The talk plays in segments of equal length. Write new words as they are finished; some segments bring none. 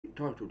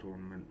title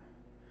tournament,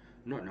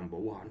 not number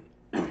 1.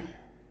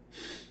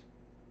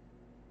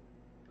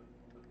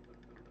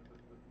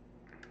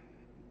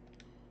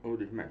 All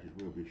these matches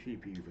will be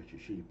CPU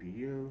versus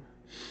CPU.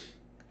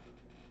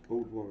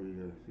 Old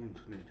Warrior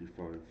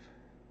 1985,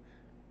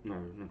 no,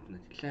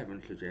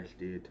 1987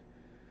 suggested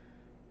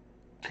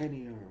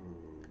Kenny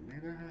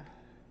Omega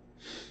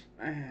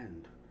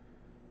and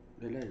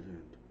the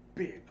legend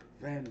Big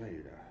Van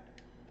Vader.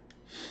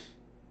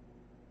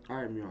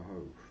 I am your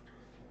host.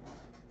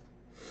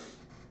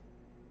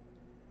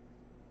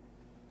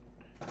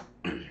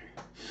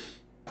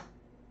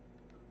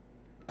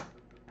 I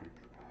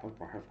hope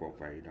I have got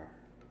Vader.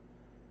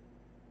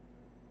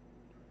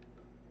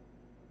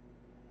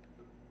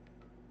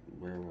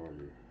 Where are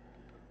you?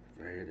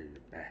 Vader, you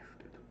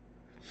bastard.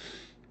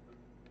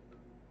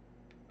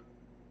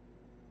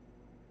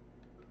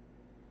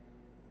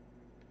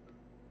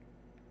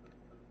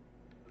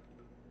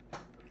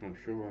 I'm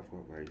sure I've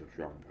got Vader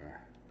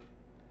somewhere.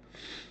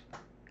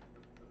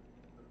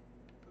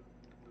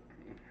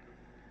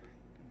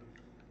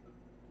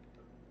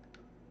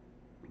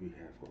 We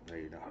have got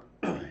Vader.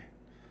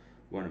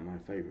 One of my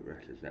favourite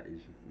wrestlers that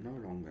is no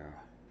longer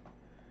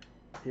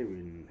here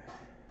in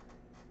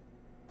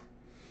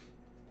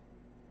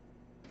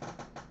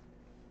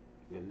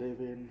the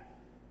living.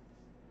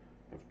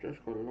 I've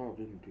just got to log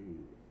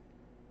into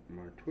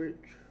my Twitch.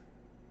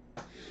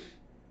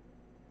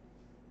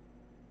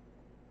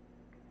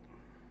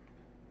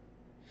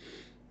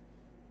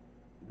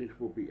 This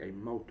will be a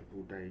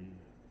multiple day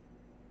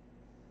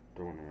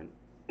tournament.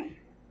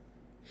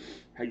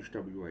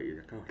 HWA is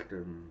a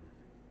custom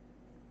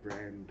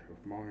brand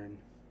of mine.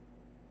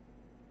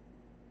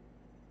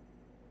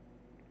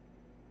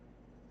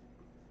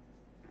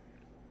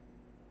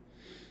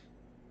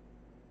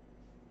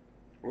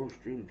 All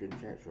streams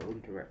and chats are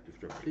interactive,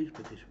 so please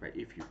participate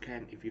if you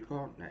can. If you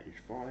can't, that is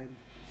fine.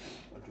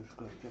 I just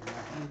got to get my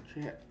hand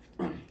chat.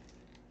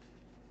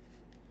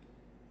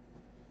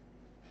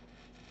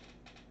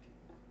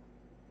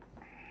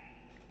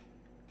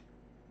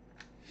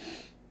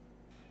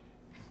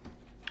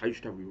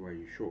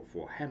 HWA is short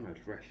for Hammers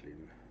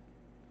Wrestling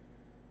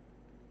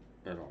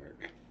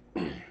Alliance.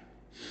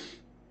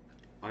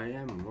 I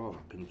am rather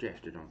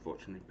congested,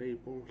 unfortunately,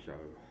 people, so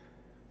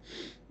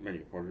many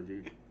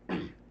apologies.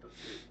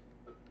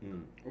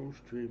 All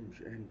streams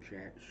and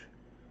chats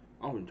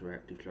are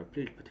interactive, so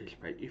please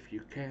participate if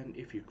you can.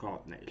 If you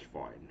can't, that is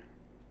fine.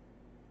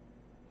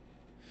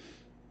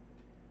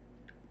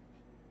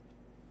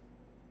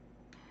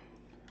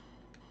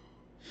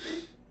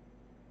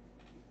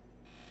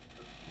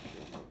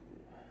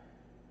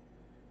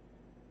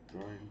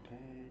 Drawing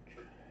page.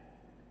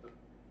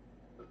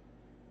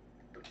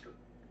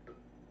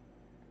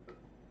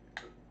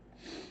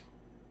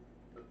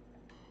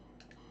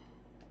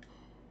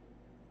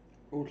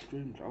 All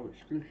streams are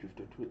exclusive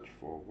to Twitch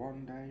for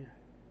 1 day.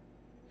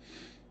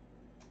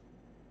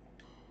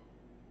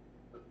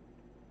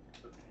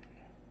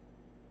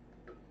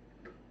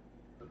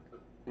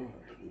 Oh,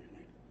 excuse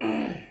me.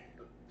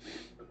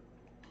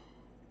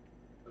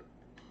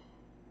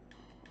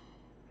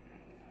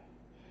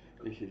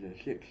 This is a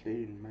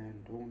 16-man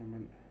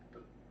tournament.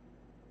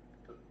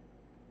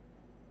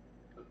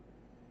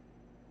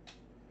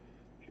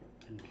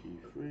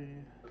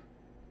 PC3.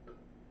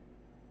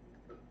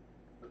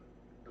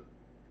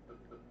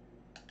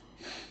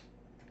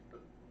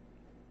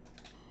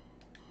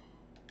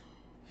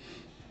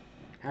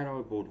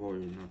 Hello, Board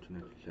Warrior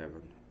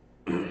 1987.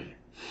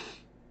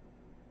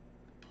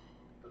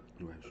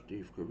 We have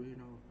Steve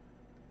Carino.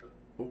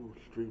 All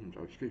streams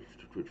are exclusive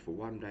to Twitch for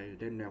 1 day,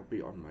 then they'll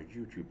be on my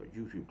YouTube at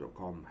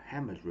youtube.com,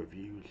 Hammers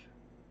Reviews.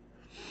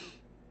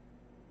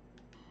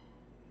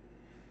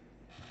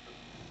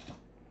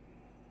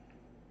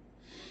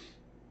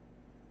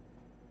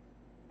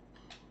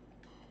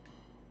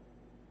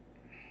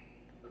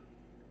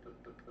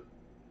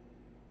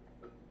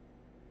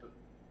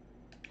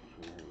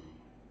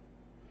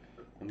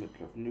 A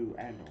mix of new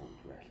and old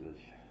wrestlers.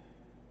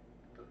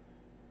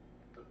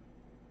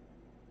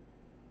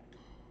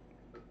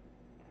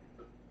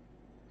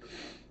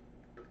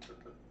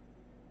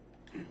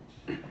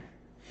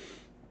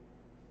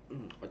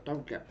 I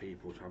don't get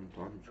people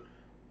sometimes.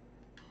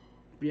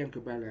 Bianca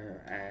Bella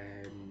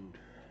and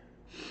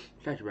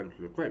Sasha Banks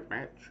was a great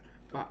match,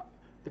 but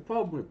the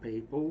problem with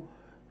people,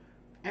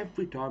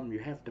 every time you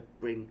have to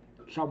bring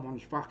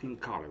someone's fucking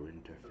colour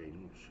into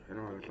things, and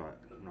I was like,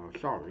 no,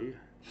 sorry,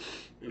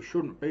 it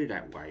shouldn't be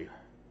that way.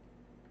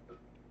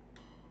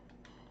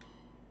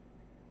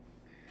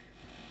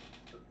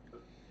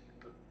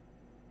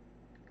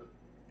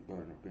 But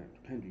again,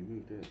 can you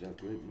move that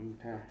great move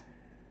there?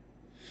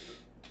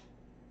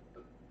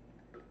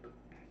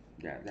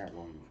 Yeah, that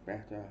one's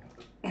better.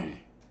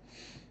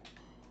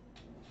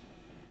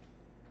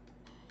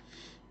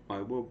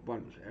 I will,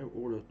 once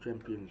all the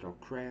champions are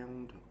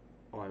crowned,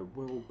 I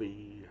will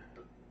be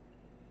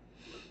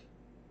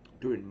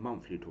doing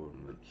monthly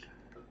tournaments.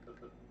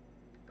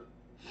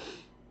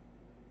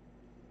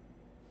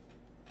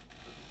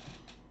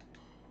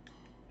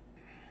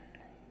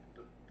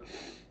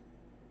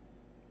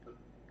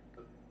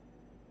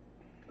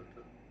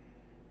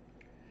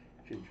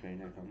 Shinsuke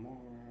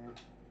Nakamura.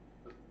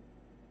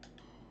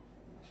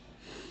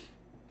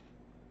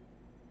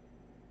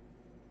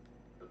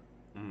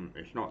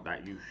 It's not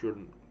that you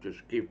shouldn't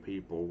just give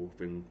people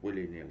things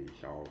willy-nilly,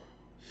 so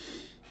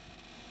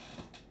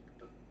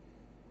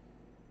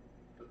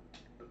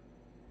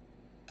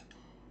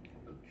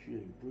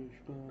Jay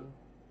Briscoe.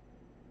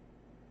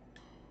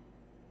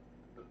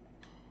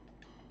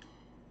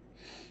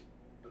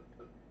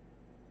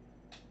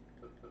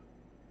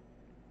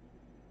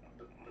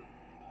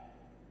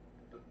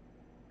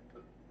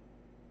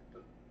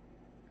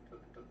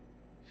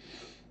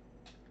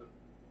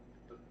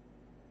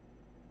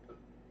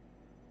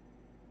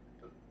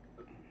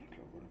 So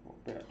I'm going to put a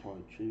bit of Tai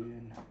Chi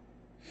in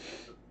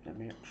the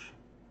mix.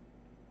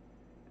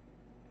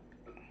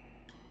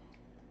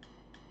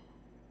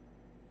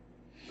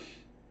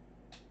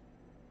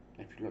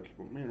 If you'd like to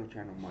support me on the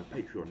channel, my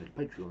Patreon is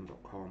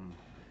patreon.com.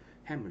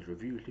 Hammers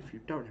Reviews. If you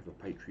don't have a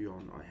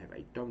Patreon, I have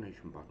a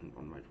donation button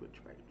on my Twitch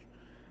page.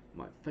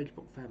 My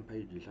Facebook fan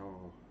pages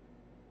are...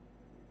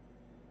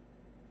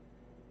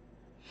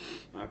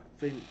 I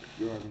think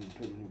you're having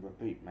too many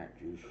repeat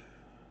matches.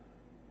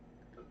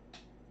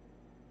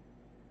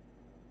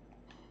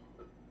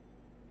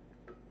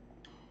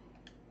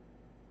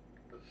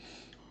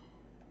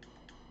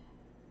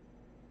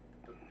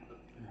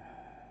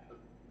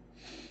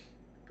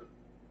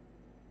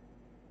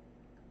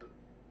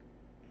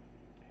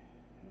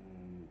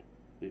 And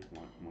this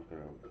might knock it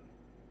out.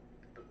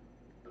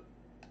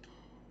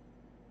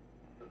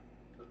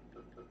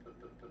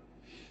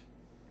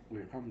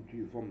 We're coming to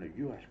you from the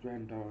US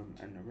Grand Dome,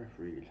 and the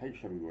referee is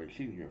HWA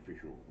Senior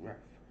Official Ref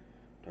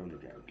Tony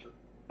James.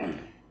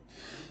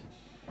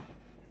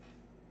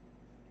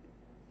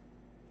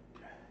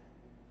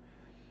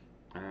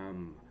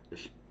 The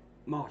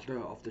master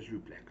of the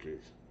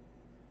suplexes.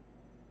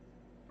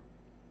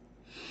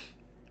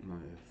 My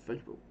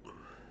Facebook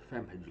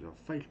fan pages are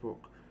Facebook,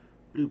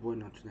 Blue Boy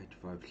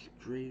 1985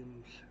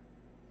 Streams,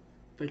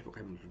 Facebook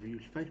Hammers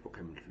Reviews, Facebook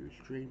Hammers Reviews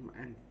Stream,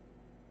 and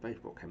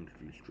Facebook Hammers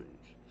Reviews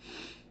Streams.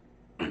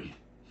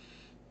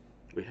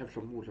 We have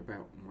some rules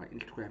about my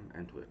Instagram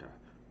and Twitter.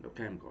 No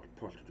cam gods,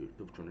 prostitutes,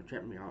 people trying to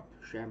chat me up,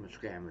 shammers,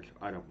 scammers.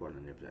 I don't want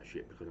any of that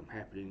shit because I'm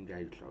happily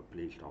engaged, so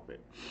please stop it.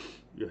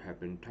 You have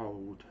been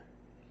told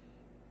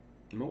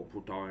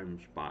multiple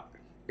times, but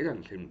it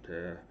doesn't seem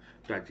to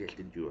digest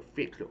into your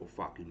thick little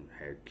fucking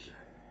heads.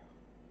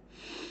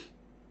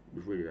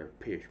 It really does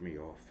piss me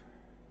off.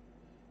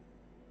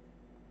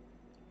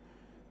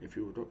 If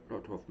you would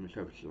like to offer me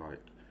services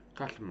like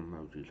custom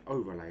emojis,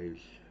 overlays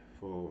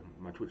for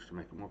my Twitch to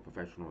make it more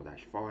professional,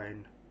 that's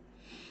fine.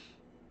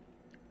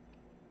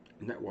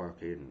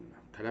 Networking,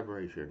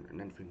 collaboration,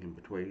 and anything in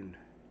between.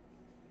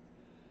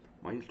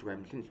 My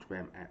Instagram is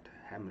Instagram at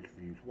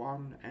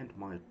HammersReviews1, and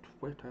my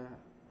Twitter,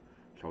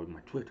 sorry,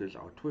 my Twitters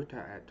are Twitter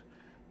at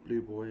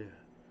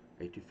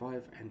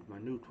BlueBoy85, and my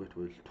new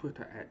Twitter is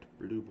Twitter at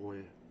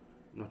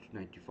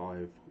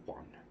BlueBoy1985-1.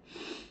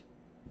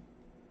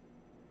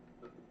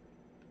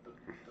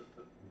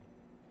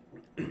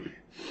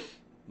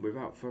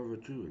 Without further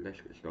ado,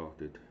 let's get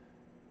started.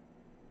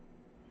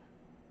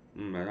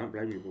 I don't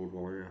blame you, Board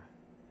Warrior.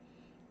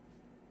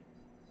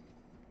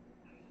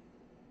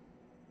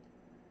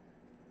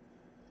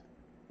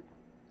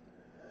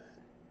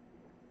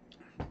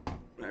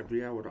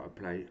 Every hour that I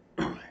play,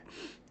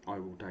 I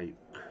will take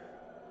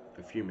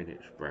a few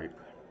minutes break.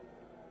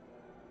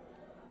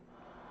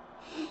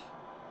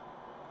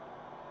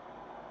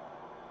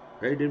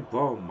 Heading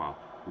from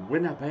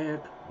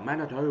Winnipeg,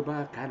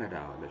 Manitoba,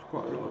 Canada. There's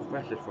quite a lot of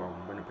wrestlers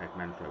from Winnipeg,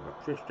 Manitoba.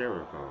 Chris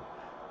Jericho,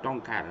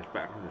 Don Callis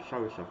back on the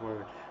Soul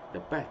Survivor, the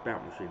best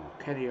bout machine,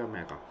 Kenny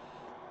Omega.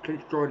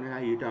 Since joining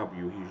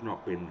AEW, he's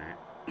not been that.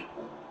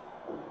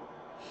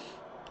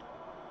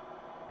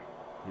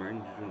 My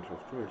ingredients of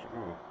choice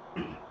are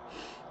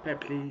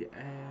Pepsi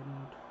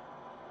and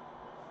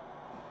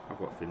I've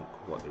got to think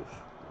what this is. I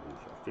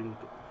think,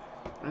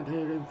 and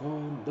hailing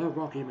from the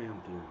Rocky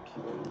Mountains,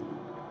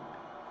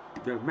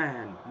 the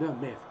man, the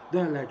myth,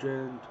 the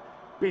legend,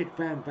 Big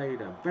Van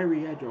Vader,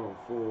 very agile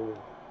for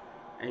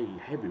a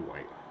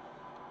heavyweight.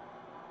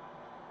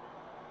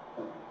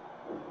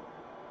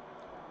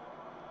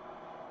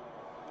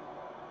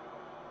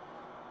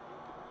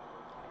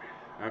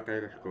 Okay,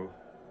 let's go.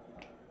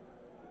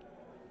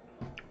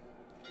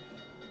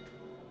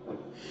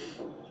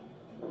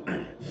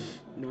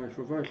 Nice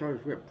reverse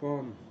Irish whip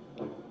from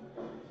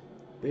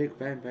Big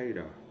Van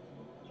Vader.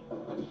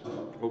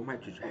 All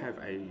matches have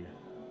a...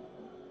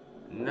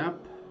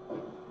 Nope.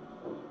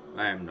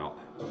 I am not.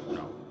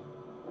 No.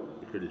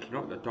 Because it's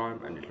not the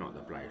time and it's not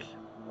the place.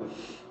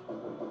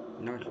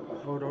 Nice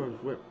hard Irish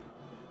whip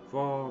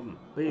from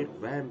Big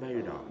Van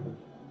Vader.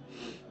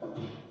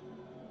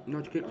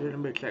 Nice kick to the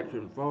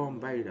midsection from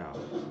Vader.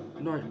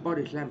 Nice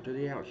body slam to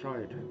the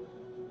outside.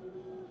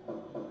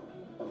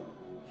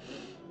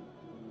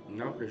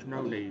 No, there's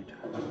no need.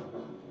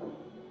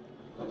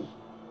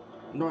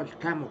 Nice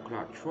camel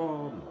clutch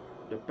from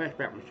the best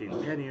back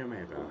machine, Kenny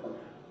Omega.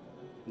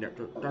 That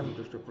doesn't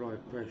just apply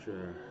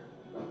pressure.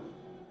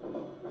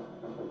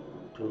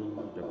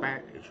 to the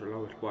back is the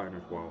lowest point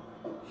as well.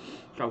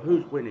 So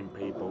who's winning,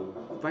 people?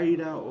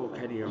 Vader or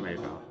Kenny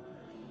Omega?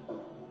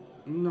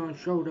 Nice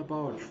shoulder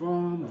barge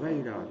from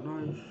Vader.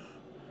 Nice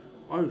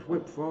Irish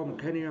whip from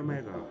Kenny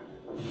Omega.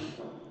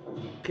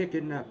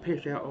 Kicking the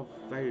piss out of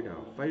Vader.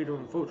 Vader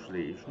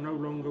unfortunately is no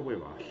longer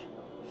with us.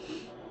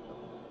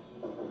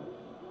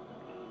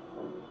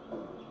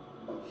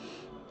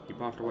 He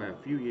passed away a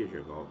few years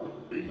ago.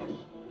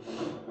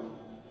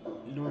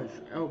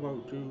 Nice elbow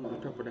to the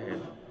top of the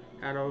head.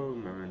 Hello,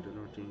 Miranda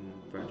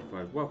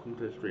 1935. Welcome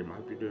to the stream. I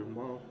hope you're doing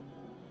well.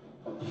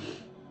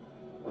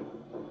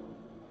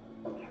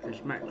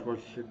 This match was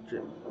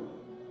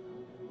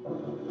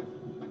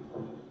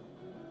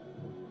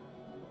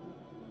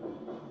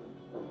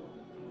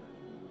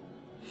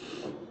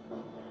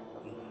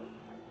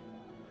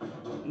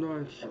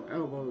nice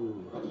elbow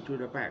to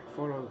the back,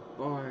 followed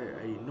by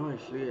a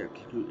nicely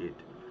executed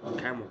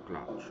camel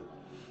clutch.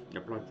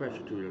 Applied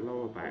pressure to the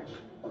lower back.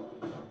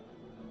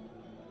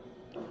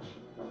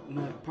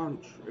 Nice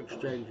punch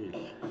exchanges.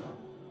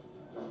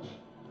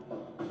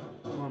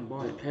 One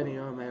by Kenny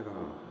Omega.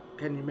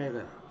 Kenny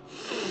Omega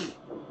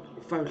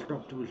first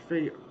up to his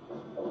feet.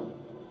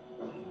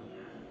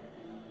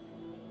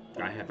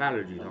 I have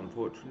allergies,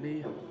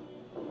 unfortunately.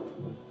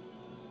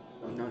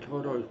 Nice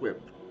hard eyes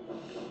whip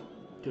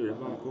to the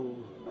buckle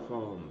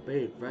from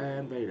Big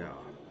Van Vader.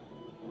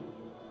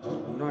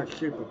 Nice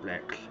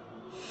superplex.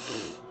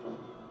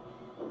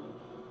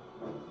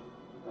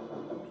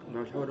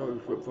 Nice hard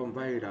eyes whip from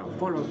Vader,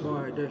 followed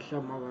by the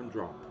Samoan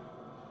drop.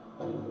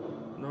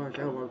 Nice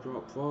elbow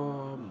drop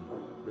from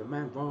the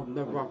man from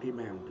the Rocky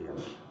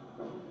Mountains,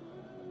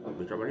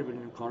 which I believe is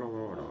in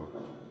Colorado.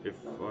 If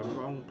I'm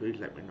wrong, please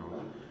let me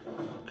know.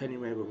 Kenny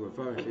Omega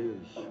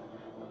reverses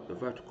the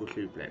vertical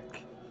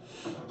suplex.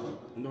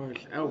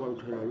 Nice elbow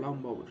to the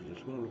lumbar, which is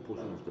a smaller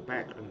portion of the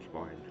back and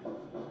spine.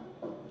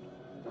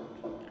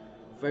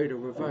 Vader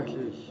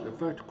reverses the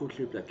vertical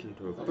suplex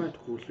into a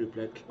vertical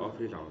suplex of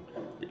his own.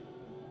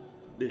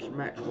 This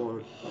match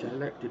was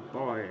selected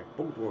by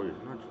Bullboy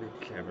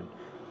 1987.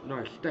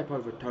 Nice step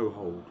over toe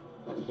hold,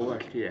 or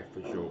STF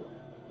for short.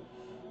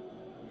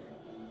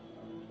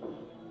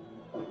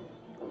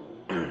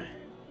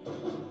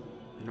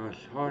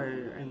 Nice high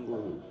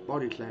angle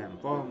body slam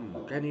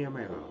from Kenny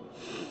Omega.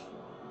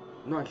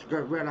 Nice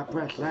gorilla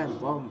press slam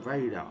from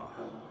Vader.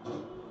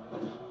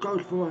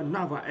 Goes for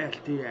another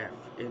STF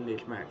in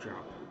this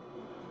matchup.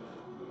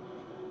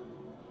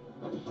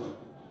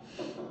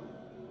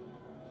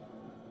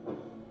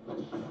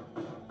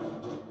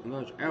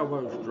 Nice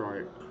elbow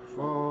strike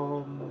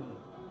from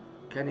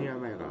Kenny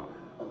Omega.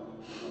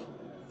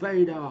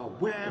 Vader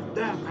with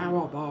the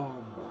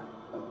powerbomb.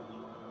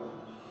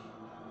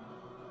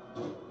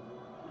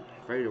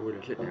 Vader with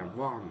a sit down.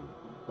 1,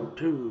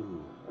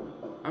 2.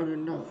 Only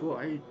enough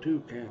for a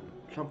 2 count.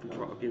 Something's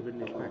got to give in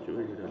this match, it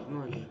really does.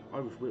 Nice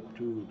Irish whip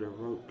to the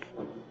ropes.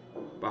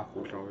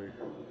 Buckle, sorry.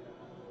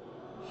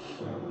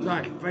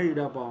 Nice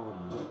Vader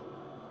bomb.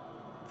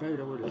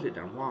 Vader with a sit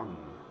down. 1,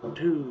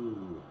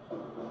 2.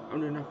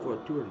 Only enough for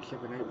 2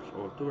 7/8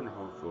 or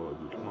 2.5 for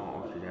you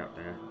smart asses out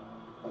there.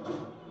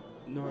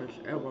 Nice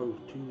elbow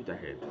to the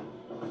head.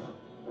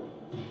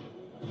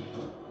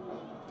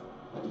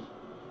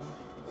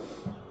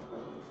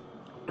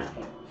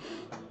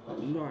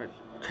 Nice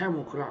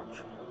camel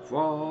clutch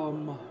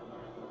from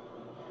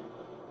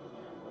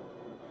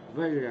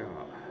Vader.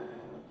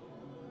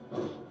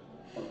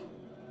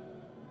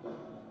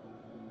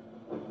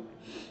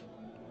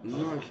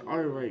 Nice eye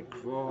rake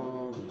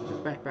from the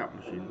back back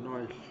machine.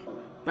 Nice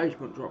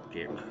basement drop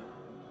kick.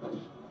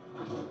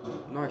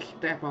 Nice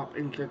step up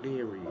into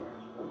Geary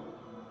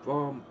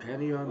from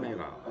Kenny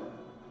Omega.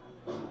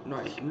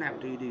 Nice snap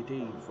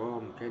DDT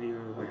from Kenny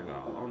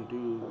Omega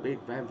onto Big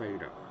Van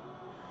Vader.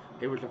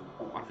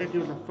 I think he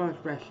was the first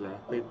wrestler,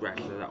 big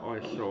wrestler that I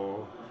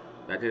saw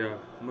that did a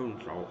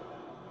moonsault.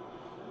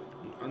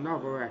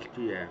 Another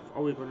STF.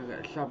 Are we going to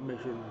get a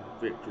submission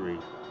victory?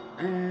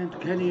 And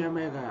Kenny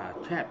Omega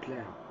taps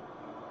out.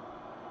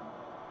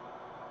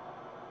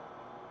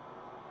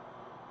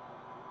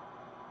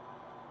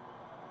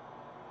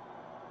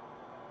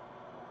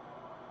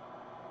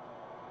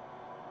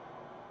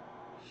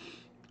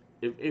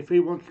 If he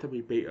wants to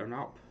be beaten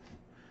up,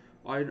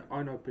 I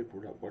know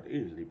people that would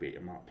easily beat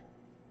him up.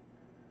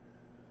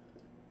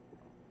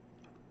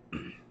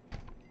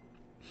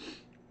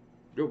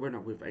 Your winner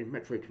with a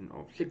match rating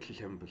of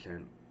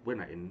 67%,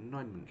 winner in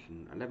 9 minutes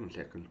and 11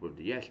 seconds with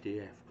the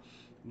SDF,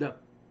 the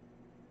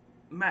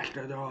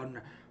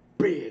Mastodon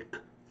Big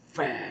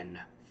Van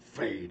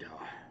Vader.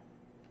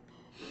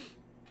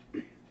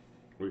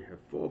 We have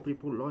 4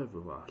 people live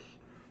with us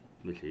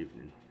this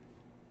evening.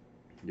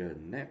 The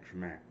next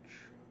match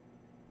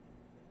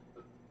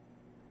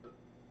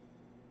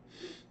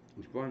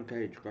is Brian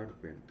Cage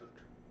Garbrandt.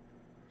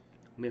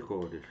 Mick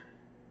Orders.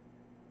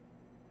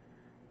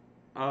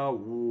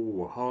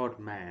 Oh, hard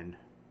man.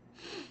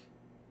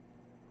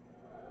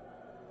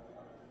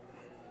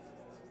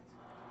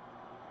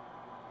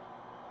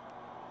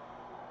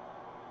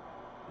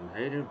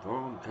 Hated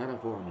from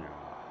California.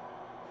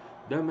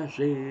 the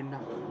Machine,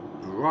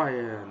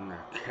 Brian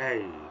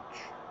Cage.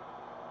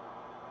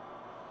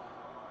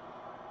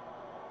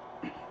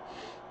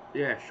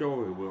 Yeah,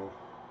 sure he will.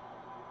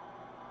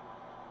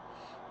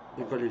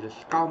 Because he's a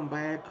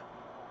scumbag,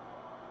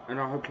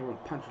 and I hope someone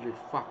punches his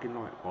fucking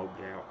light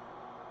bulbs out.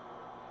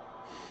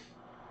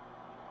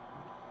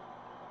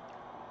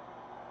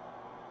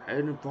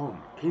 Heading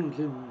from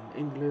Kingston,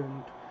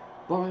 England,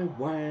 by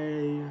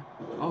way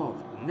of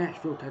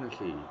Nashville,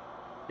 Tennessee,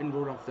 in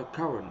order of the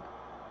current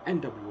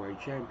NWA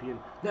champion,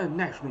 the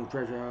National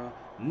Treasure,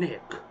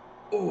 Nick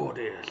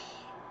Aldis.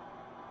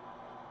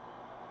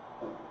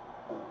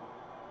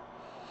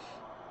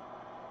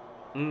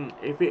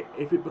 If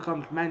it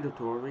becomes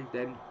mandatory,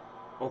 then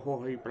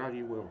he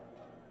bloody will.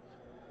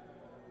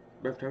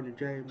 Both Tony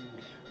James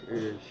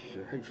is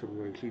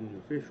HWA senior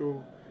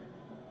official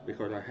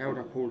because I held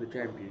up all the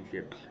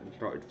championships and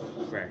started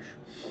fresh.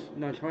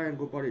 Nice high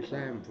angle body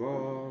slam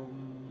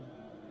from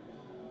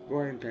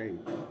Brian Cage.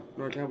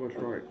 Nice elbow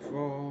strike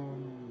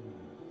from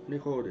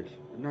Nick Aldis.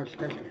 A nice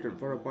Texas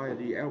followed by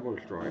the elbow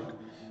strike.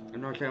 A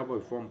nice elbow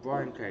from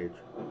Brian Cage.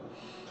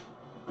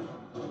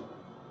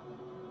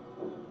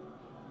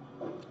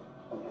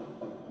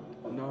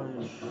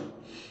 Nice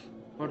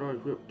hot eyes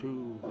whip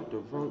to the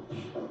ropes.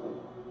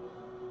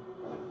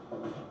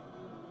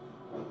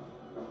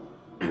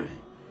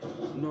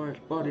 Nice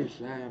body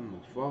slam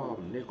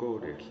from Nick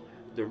Aldis.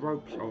 The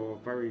ropes are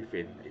very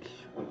thin. It's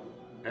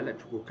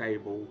electrical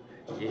cable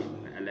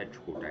in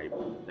electrical tape.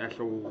 That's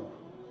all.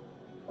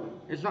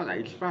 It's not that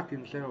he's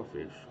fucking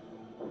selfish.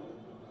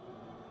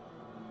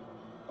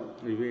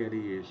 He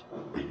really is.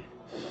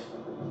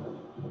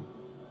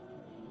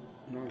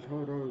 Nice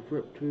hard eyes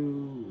whip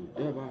to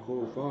the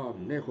buckle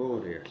from Nick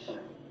Aldis.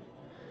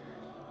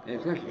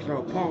 It's actually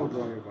a pole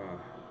driver.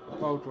 A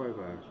pole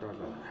driver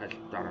has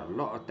done a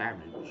lot of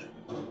damage.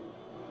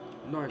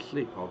 Nice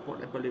sleep hop. What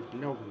they believe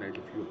in Elven Age,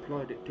 if you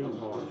applied it too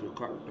hard, you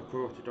cut the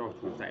carotid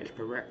arteries. That is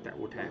correct, that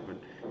would happen.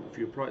 If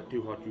you apply it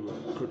too hard, you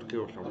could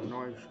kill someone.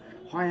 Nice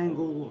high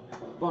angle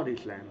body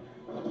slam.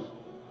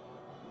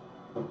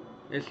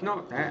 It's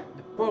not that.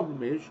 The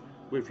problem is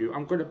with you,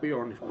 I'm going to be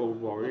honest, Bold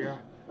Warrior,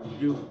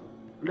 you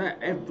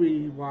let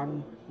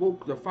everyone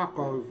walk the fuck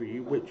over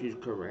you, which is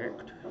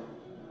correct.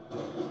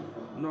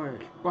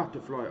 Nice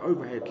butterfly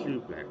overhead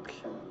suplex.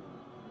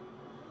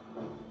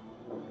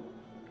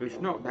 It's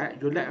not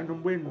that, you're letting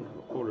them win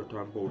all the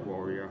time, Bold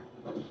Warrior.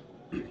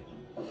 You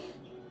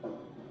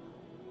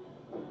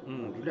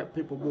let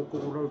people walk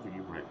all over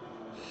you, mate.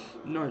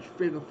 Nice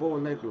figure 4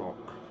 leg lock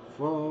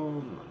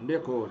from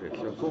Nick Aldis,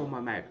 a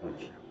former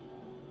Magnus.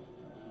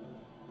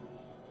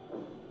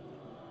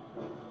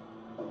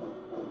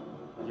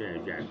 Yeah,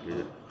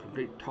 exactly.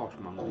 Complete toss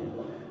monkey.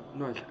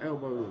 Nice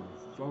elbow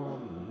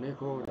from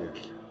Nick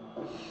Aldis.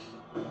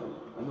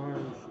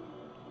 Nice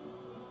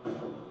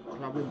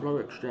clubbing blow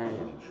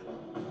exchange.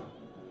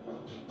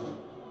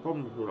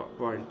 Problem with like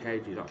Brian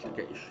Cage, he likes to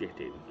get his shit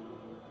in.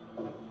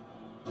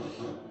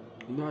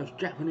 Nice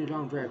Japanese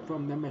arm drag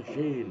from the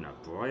Machine,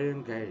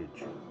 Brian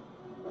Cage.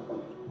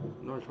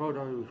 Nice hard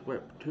nose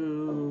whip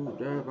to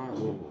the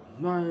battle.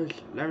 Nice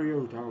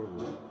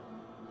Lariato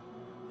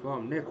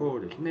from Nick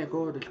Aldis. Nick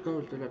Aldis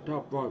goes to the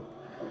top rope.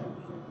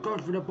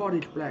 Goes for the body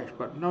splash,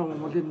 but no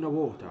one was in the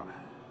water.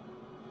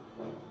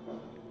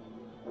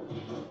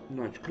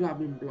 Nice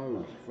clubbing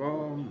blows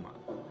from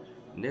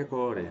Nick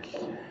Aldis.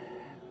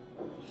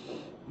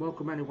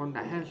 Welcome anyone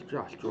that has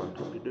just joined.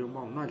 Hope you're doing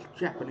well. Nice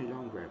Japanese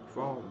arm drag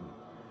from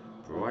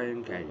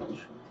Brian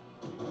Cage.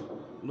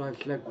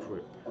 Nice leg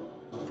trip.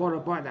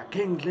 Followed by the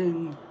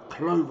Kingston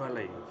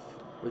Cloverleaf,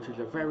 which is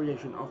a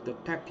variation of the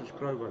Texas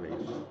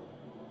Cloverleaf.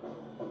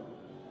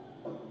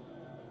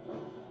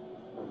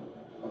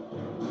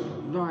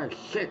 Nice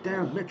sit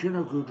down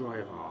Michinoku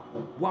driver.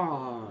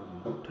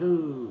 1,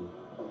 2.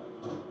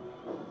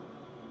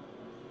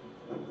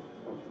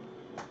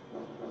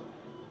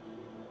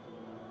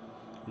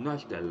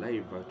 Nice delay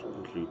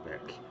vertical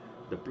suplex.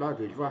 The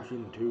blood is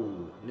rushing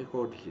to Nick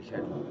Aldis'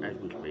 head as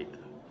we speak,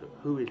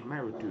 who is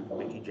married to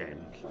Mickey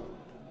James.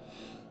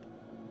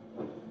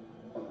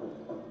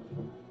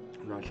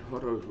 Nice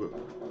hot nose whip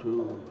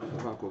to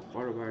the buckle,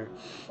 followed by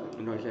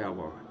a nice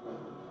elbow.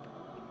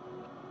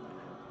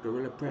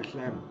 Gorilla press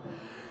slam.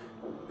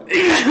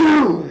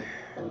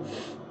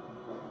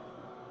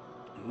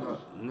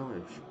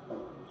 Nice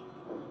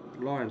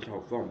Lion's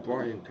Hop from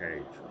Brian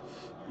Cage.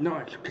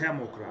 Nice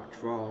camel clutch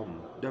from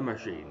the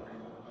Machine.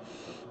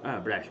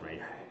 Bless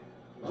me.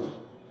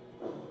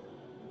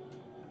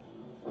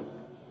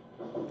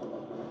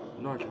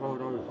 Nice hard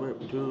nose whip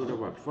to the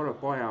ropes,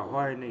 followed by a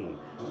high knee,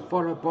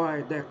 followed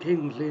by the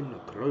Kingston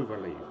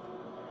Cloverleaf.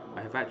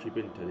 I have actually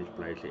been to this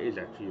place, it is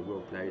actually a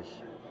real place.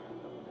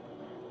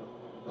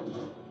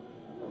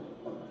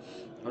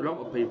 A lot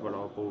of people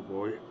are Bull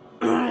Boy.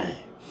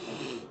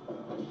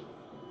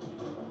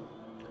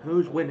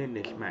 Who's winning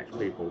this match,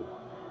 people?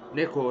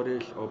 Nick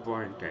Aldis or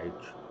Brian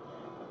Cage?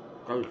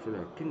 Goes for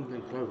the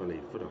Kingston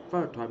Cloverleaf for the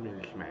 3rd time in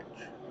this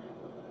match.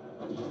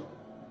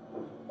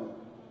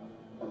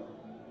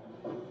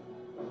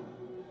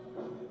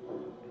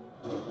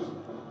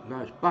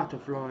 Nice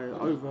butterfly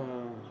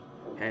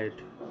overhead.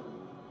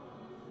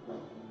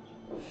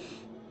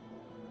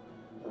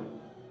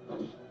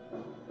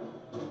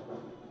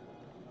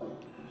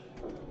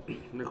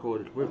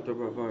 Recorded with the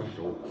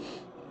reversal.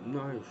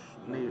 Nice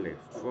knee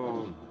lift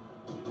from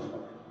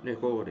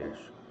Nick Aldis.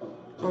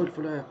 Goes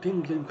for the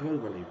Kingsland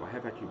Cloverleaf. I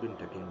have actually been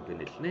to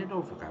Kingsland. It's near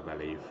Norfolk, I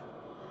believe.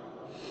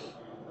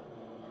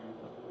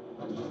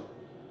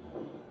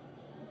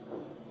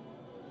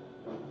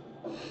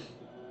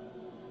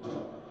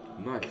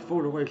 Nice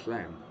fall away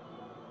slam.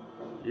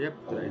 Yep,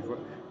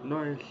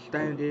 nice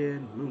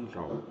stand-in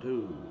moonsault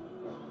too.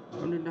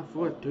 Only enough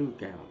for a 2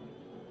 count.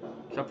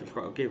 Something's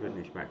got to give in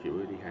this match, it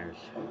really has.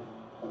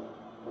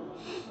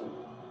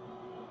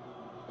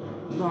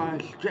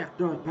 Nice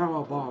jackknife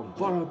powerbomb,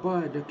 followed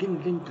by the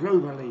Kingsland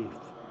Cloverleaf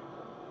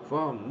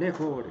from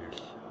Nick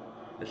Aldis.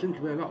 There seems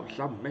to be a lot of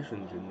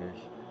submissions in this.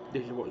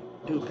 This is what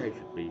 2K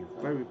should be,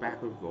 very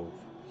back and forth.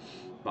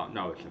 But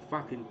no, it's a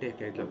fucking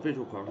dickhead, a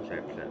visual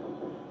concept set.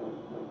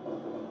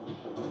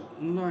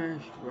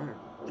 Nice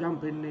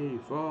jumping knee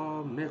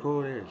from Nick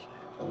Aldis.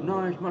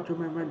 Nice Macho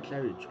Man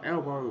Rampage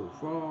elbow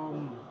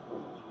from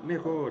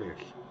Nick Aldis.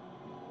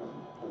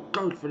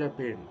 Goes for the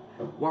pin.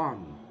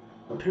 1,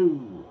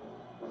 2.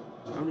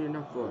 Only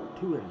enough for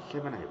 2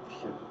 7/8.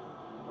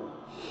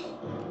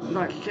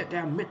 Nice sit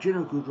down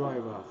Michinoku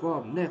driver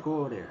from Nick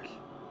Aldis.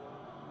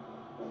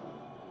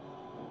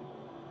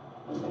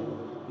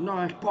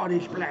 Nice body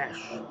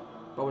splash,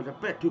 but was a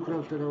bit too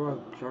close to the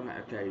ropes on that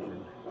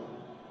occasion.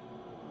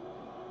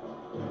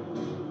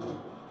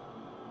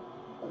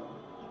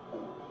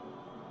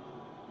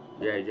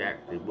 Yeah,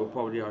 exactly. We'll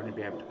probably only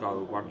be able to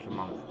go once a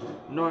month.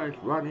 Nice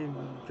running,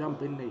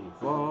 jumping knee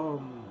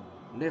from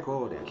Nick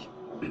Aldis.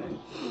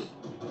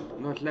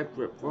 Nice leg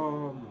grip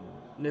from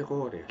Nick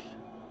Aldis.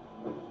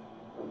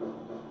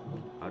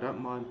 I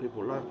don't mind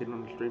people liking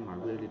on the stream, I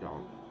really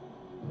don't.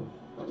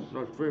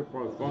 Nice free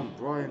throw from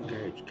Brian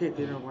Cage,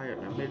 kicking away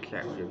at the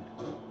midsection.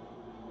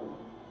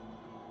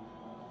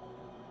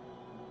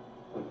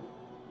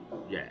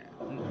 Yeah,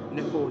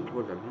 Nick Aldis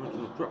was an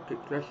original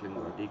dropkick wrestling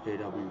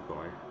DKW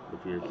guy,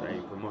 which is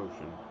a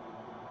promotion.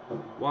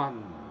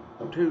 1,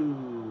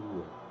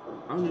 2,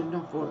 only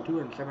enough for 2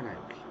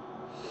 7/8.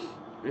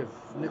 If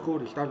Nick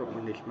Aldis doesn't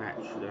win this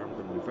match, then I'm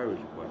going to be very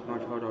surprised.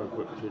 Nice hard over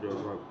whip to the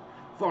rope,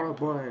 followed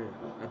by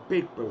a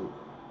big boot.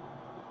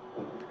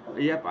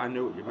 Yep, I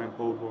knew what you meant,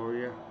 Bold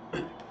Warrior.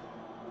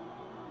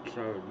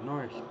 So,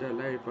 nice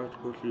delayed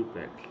vertical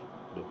suplex.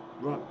 The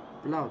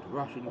blood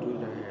rushing to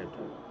the head.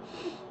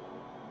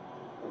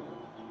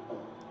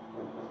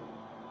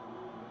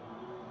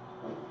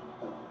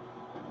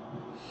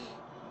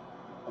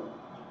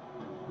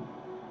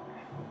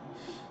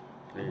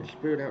 They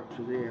spilled out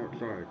to the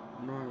outside.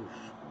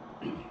 Nice.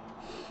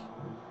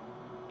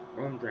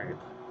 On drag.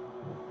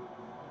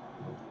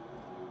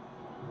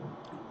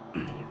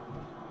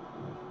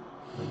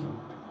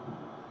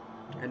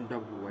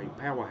 NWA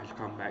Power has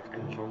come back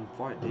and it's on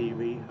Fight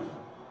TV.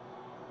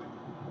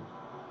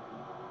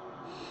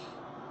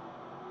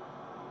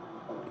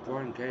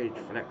 Brian Cage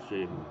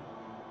flexing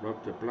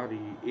like the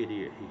bloody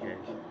idiot he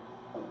has.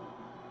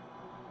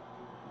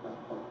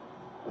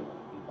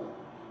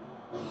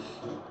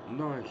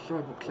 Nice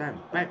cyborg slam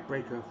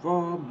backbreaker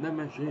from the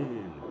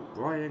machine,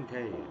 Brian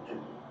Cage.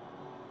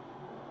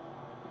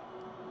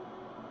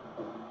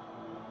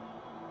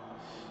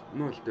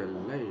 Nice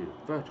delayed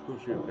vertical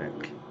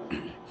suplex.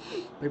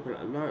 People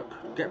that lurk,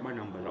 get my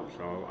numbers up,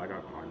 so I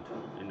don't mind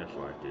in the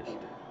slightest.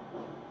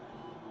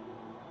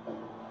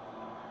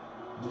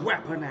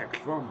 Weapon X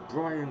from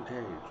Brian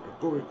Cage, a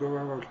Gory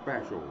Guerrero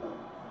special.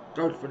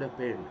 Goes for the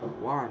pin.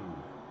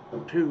 1,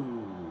 2.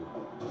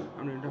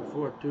 Only enough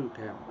for a 2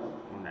 count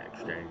on that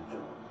exchange.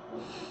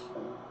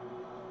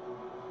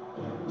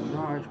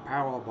 Nice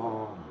power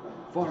bomb,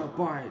 followed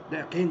by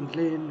the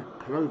Kingsland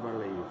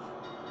Cloverleaf.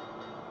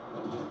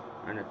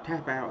 And a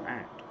tap out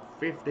at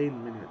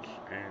 15 minutes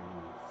and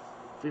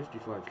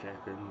 55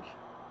 seconds.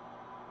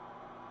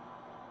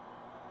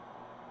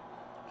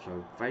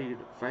 So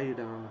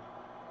Vader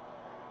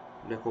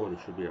Nick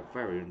Aldis should be a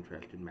very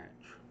interesting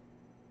match.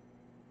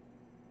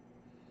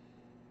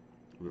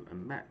 With a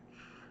match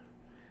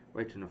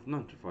rating of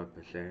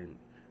 95%,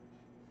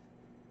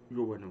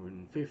 your winner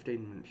in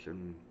 15 minutes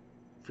and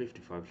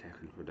 55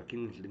 seconds with the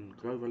Kingsland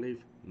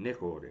Cloverleaf,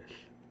 Nick Aldis.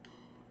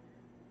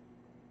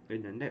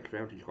 In the next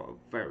round, he's got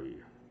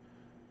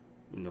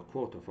in the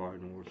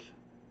quarterfinals,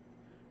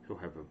 he'll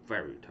have a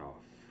very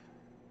tough.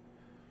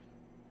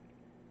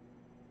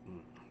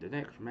 The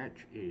next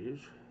match is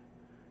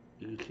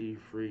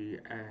EC3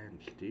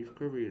 and Steve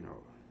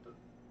Corino.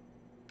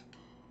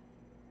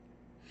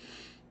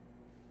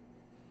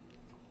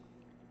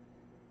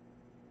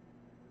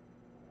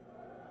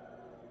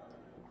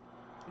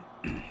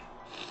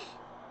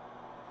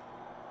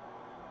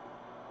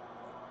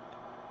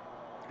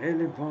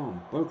 Hailing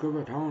from Boca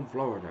Raton,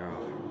 Florida,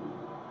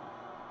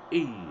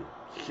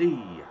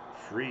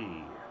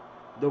 EC3,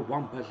 the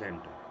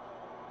 1%er.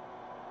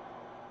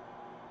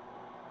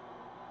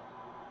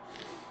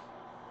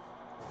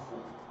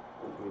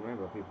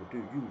 Remember, of people do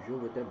use your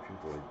redemption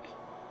points.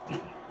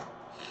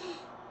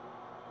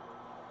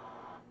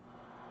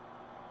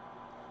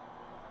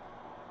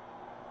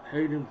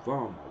 Hailing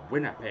from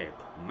Winnipeg,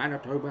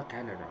 Manitoba,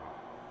 Canada,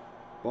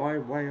 by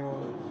way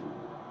of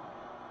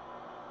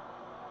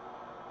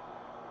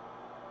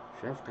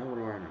South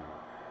Carolina,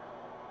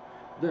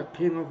 the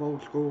king of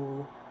old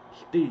school,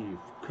 Steve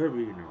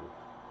Carino.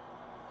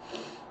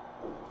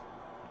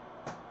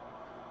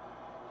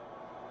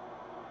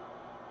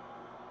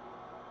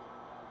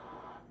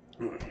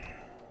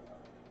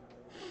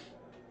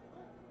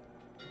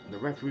 The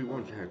referee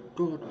wants to have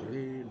good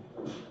clean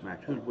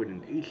match. Who's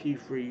winning,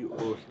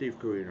 EC3 or Steve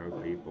Carino,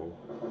 people?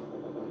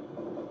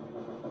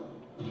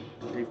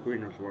 Steve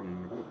Carino's one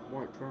in the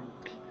white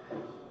trunks,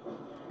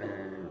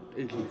 and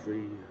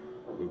EC3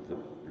 with the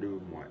blue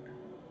and white.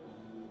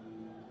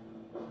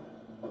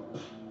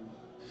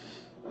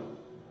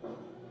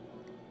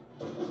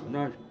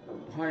 Nice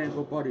high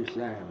ankle body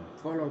slam,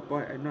 followed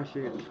by a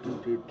nicely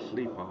executed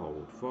sleeper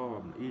hold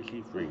from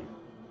EC3,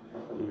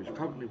 who is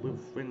currently with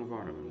Ring of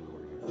Honor, I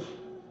believe.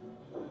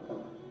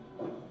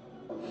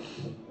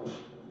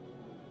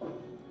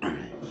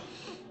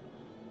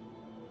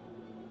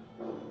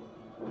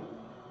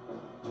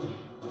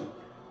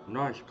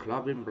 Nice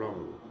clubbing blow.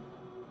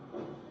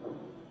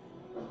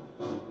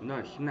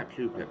 Nice snap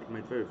suplex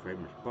made very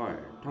famous by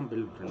Tom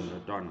Billington, the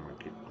Dynamite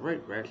Kid.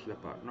 Great wrestler,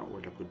 but not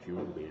always a good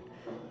human being.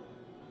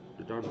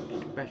 The Dynamite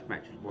Kid's best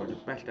matches were the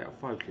best out of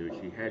 5 series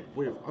he had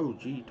with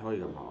OG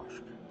Tiger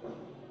Mask.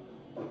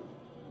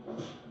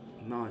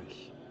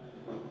 Nice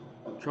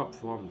chop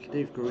from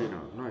Steve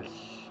Carino. Nice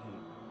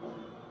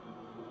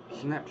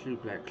snap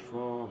suplex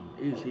from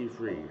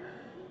EC3.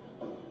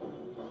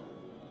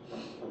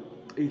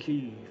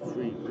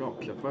 EC3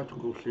 blocks a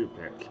vertical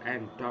suplex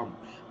and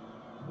dumps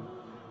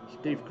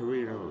Steve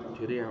Carino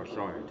to the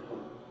outside.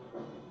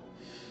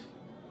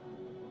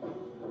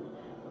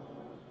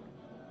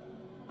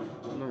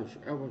 Nice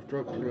elbow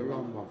drop to the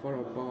lumbar,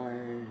 followed by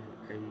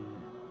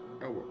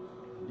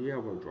the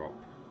elbow drop.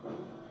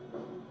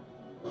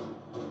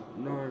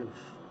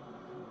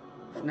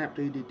 Nice snap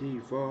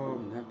DDT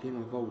from the king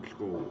of old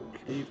school,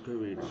 Steve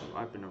Carino.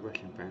 I've been a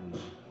wrestling fan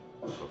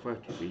for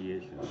 33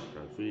 years, and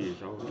so 3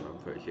 years old, so I'm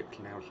 36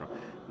 now, so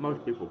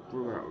most people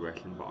grew out of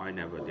wrestling, but I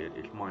never did.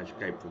 It's my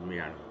escape from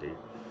reality.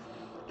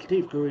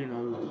 Steve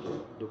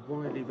Carino, the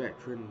wily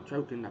veteran,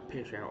 choking the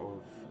piss out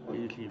of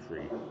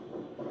EC3.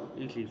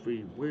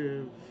 EC3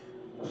 with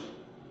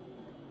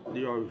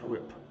the Irish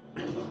whip.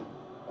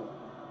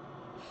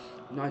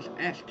 Nice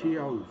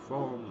STO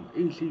from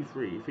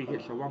EC3. If he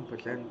hits a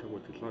 1%,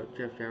 which is like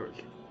Jeff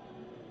Jarrett's.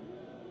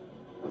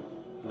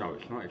 No,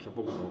 it's not, it's a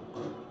bulldog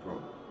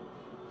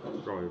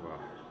driver.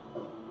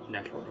 And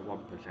that's what the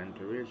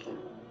 1%er is.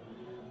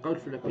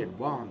 Goes for the pin.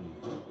 1.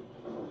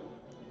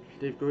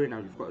 Steve Carino,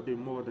 you've got to do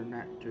more than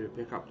that to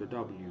pick up the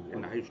W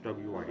in the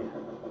HWA.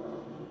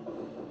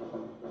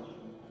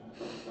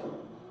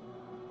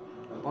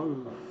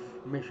 Both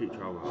miss each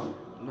other.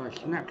 Nice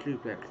snap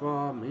suplex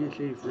from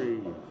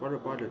EC3,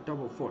 followed by the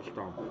double foot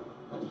stomp.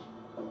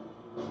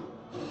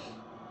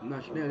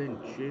 Nice nail-in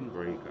shin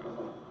breaker,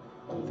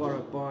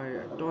 followed by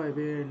a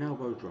dive-in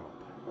elbow drop.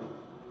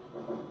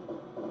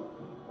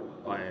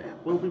 I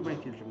will be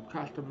making some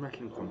custom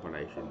wrestling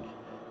compilations.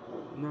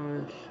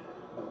 Nice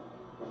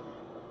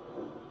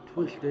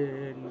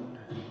twisting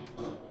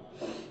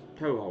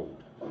toe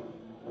hold.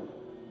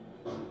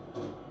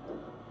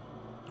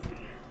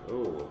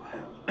 Oh,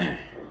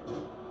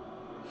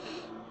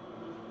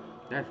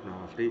 that's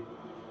nasty.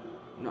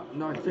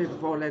 Nice figure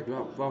 4 leg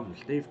lock from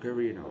Steve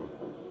Carino.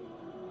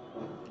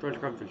 Tries to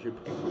go for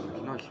super kick on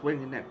this. Nice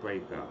swinging neck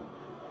breaker.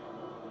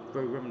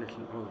 Very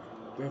reminiscent of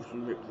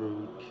Reverend Rick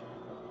Rude.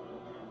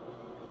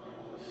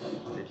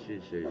 This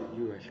is a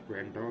US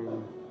Grand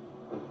Dome.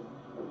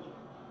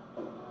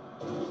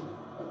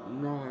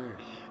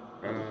 Nice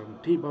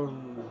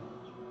T-bone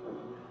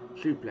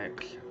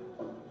suplex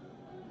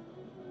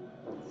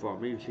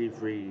from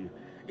EC3.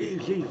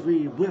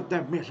 EC3 with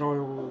the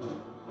missile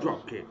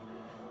dropkick,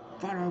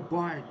 followed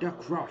by the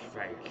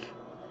crossface.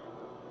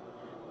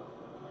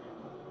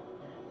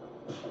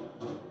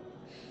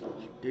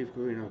 Steve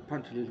Carino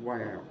punches his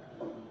way out.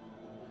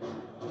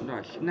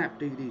 Nice snap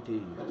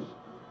DDT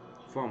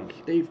from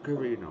Steve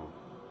Carino.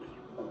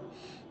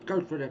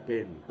 Goes for the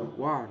pin.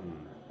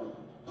 1.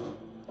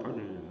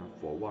 Only enough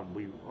for 1.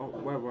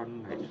 We're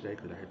running late today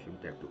because I had some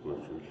technical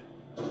issues.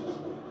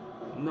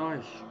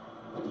 Nice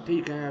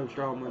TKO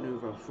style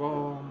maneuver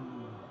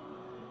from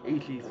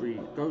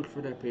EC3. Goes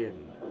for the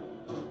pin.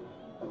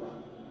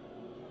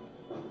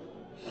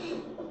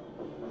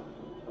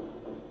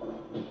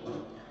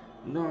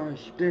 Nice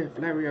stiff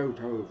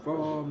Lariato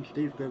from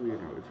Steve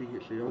Carino. If he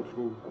hits the old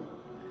school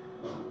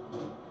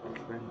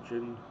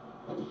expansion,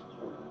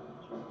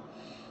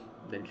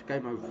 then it's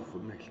game over for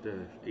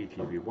Mr.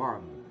 EC3.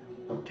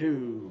 1,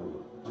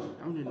 2.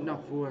 Only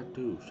enough for a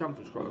 2.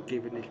 Something's got to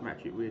give in this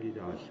match, it really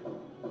does.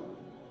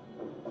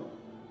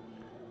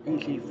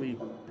 EC3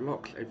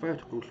 blocks a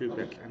vertical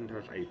suplex and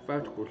does a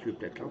vertical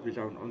suplex of his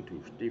own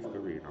onto Steve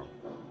Carino.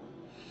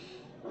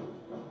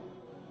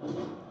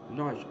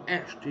 Nice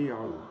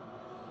XTO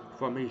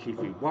from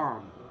EC3.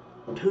 1,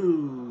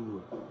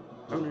 2.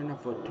 Only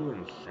enough for 2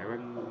 and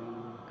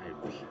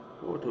 7/8,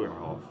 or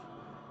 2.5,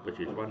 which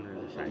is one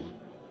and the same.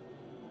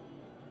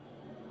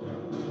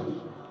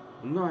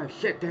 Nice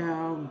sit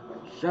down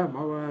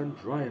Samoan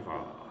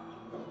driver.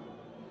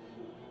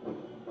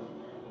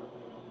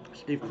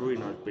 Steve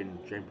Carino's been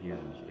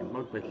champions in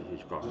most places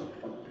he's gone.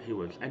 He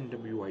was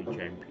NWA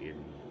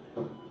champion,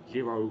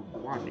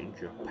 0-1 in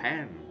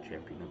Japan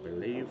champion, I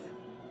believe.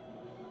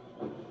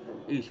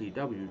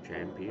 ECW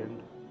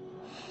champion.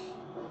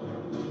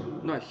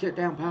 Nice sit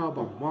down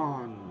powerbomb.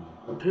 1,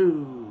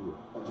 2,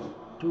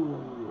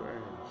 2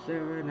 and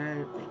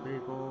 7/8,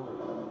 people.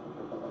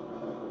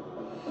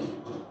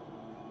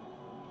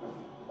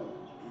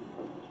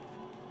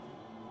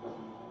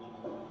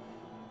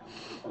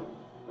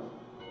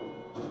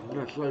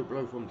 Nice low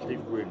blow from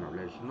Steve Carino.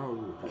 There's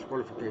no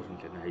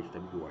disqualifications in the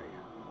HWA.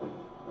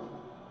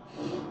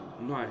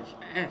 Nice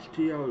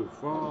STO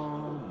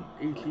from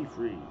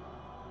EC3.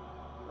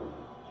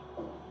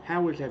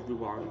 How is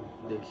everyone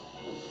this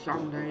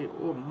Sunday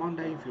or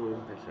Monday if you're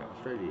in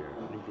Australia,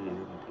 New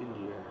Zealand,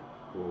 India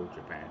or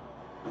Japan?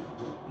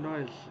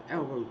 Nice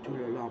elbow to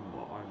the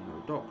lumbar. I'm no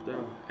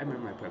doctor,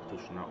 MMA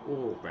practitioner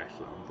or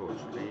wrestler,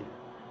 unfortunately.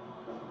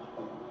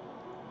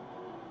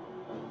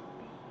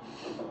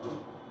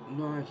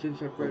 Nice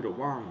inside cradle.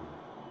 1,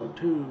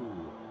 2.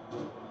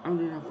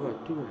 Only enough for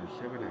 2 and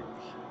 7/8.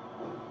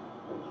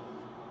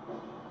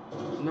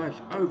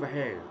 Nice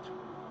overhead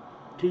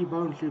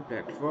T-bone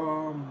suplex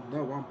from the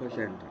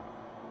 1%er.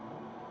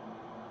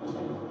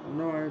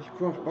 Nice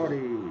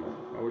crossbody.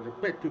 I was a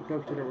bit too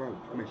close to the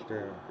ropes,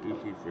 Mr.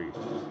 EC3.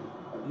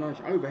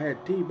 Nice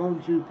overhead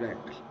T-bone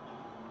suplex.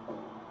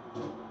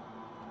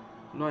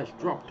 Nice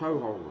drop toe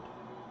hold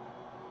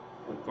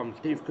from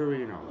Steve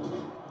Carino.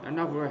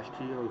 Another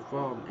STO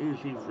from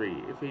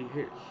EC3. If he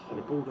hits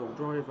the Bulldog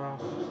driver,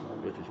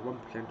 which is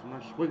 1%,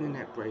 nice swinging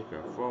neck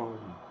breaker from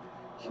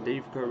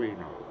Steve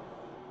Carino.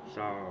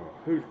 So,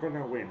 who's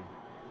gonna win?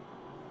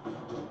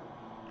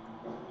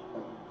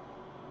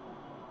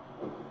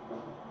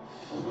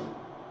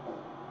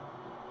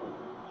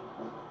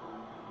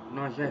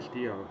 Nice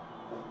STO.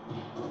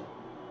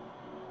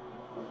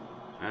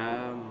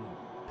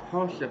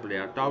 Possibly,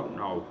 I don't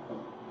know.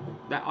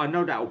 That I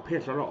know that'll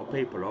piss a lot of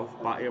people off,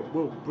 but it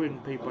will bring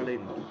people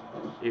in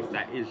if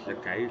that is the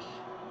case.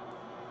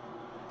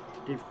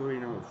 Steve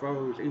Carino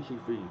throws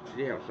EC3 to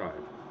the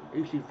outside.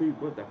 EC3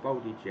 with the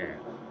folded chair.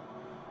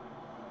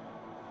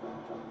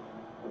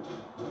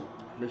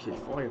 This is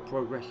Fire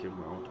Pro Wrestling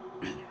World,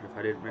 if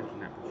I didn't mention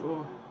that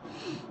before.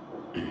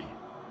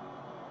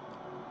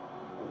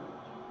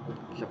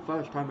 It's the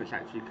first time it's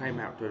actually came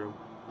out to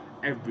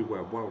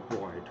everywhere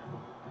worldwide.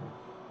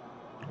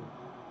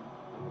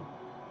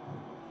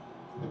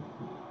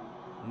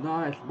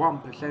 Nice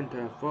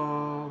 1%er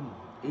from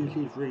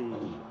EC3.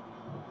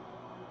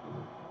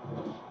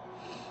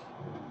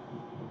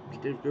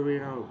 Steve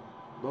Carino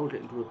rolls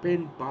it into a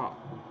pin, but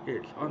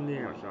it's on the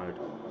outside.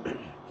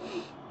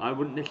 I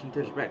wouldn't listen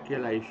to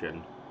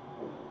speculation.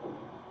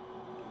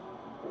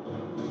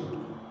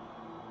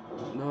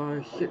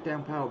 Nice sit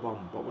down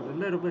powerbomb, but was a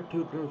little bit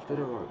too close to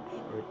the ropes,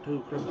 or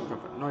too close to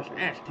cover. Nice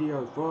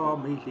STO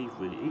from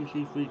EC3.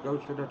 EC3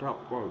 goes to the top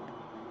rope.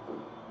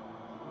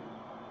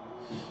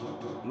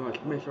 Nice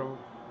missile.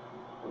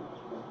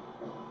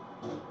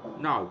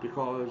 No,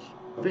 because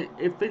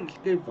if Vince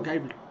gave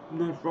a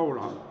nice roll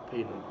up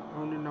pin,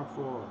 only enough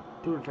for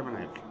 2 and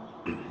 7/8.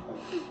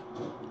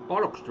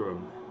 Bollocks to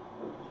him.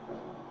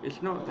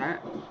 It's not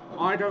that.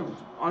 I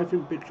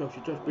think Big Show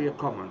should just be a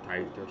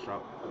commentator,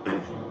 so.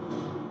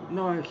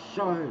 Nice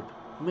side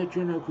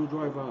Michinoku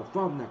driver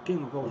from the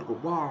King of Old School.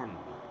 1,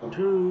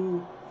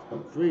 2,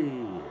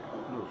 3.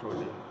 No,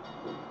 sorry.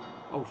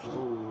 Old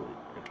School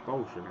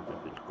Expulsion, I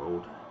think it's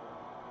called.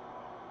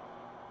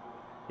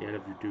 Yeah, I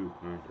love you too.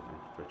 No, I don't know.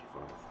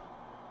 35.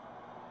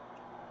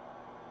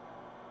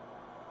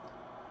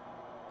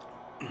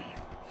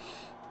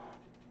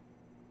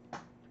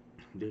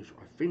 This,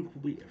 I think,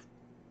 will be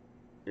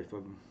if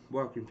I'm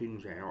working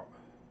things out.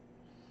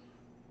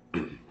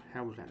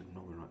 How was that a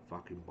Northern Light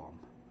fucking bomb?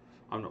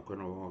 I'm not going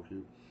to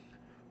argue.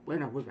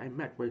 Winner with a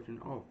match rating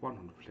of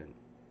 100%.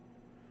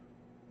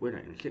 Winner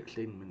in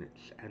 16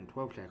 minutes and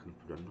 12 seconds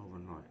for the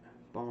Northern Light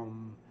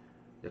bomb.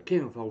 The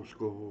King of Old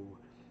School,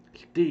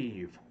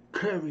 Steve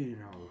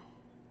Carino.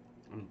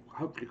 I'm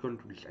hopefully going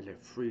to do this as a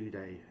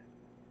 3-day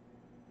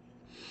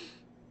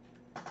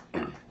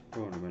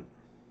tournament.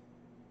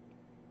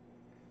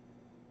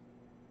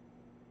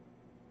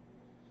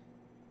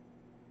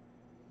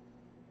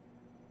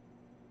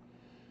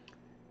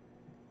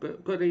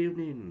 Good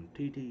evening,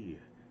 TD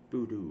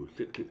Voodoo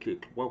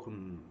 666.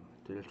 Welcome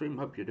to the stream.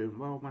 Hope you're doing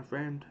well, my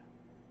friend.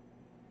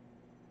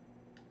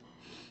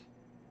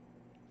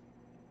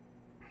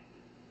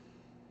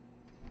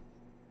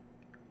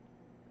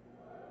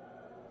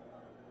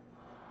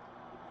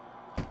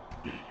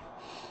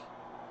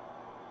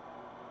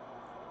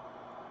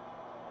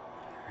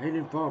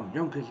 Hailing from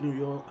Yonkers, New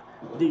York,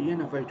 the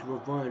innovator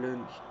of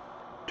violence,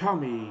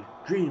 Tommy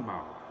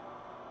Dreamer.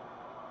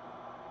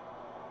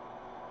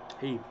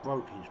 He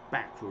broke his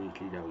back for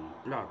ECW.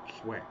 Blood,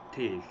 sweat,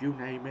 tears, you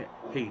name it,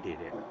 he did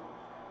it.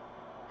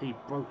 He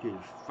broke his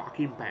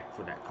fucking back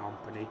for that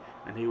company,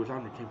 and he was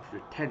on the team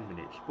for 10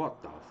 minutes.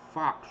 What the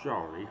fuck,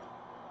 sorry?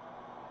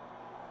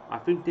 I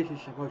think this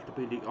is supposed to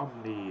be the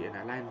Omni in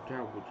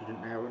Atlanta, which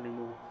isn't there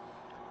anymore.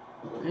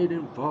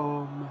 Heading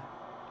from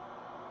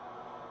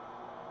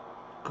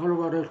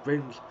Colorado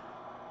Springs,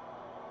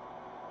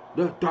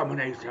 the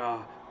Dominator,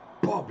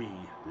 Bobby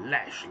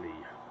Lashley.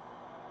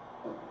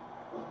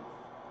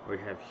 We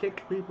have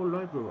 6 people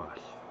over us.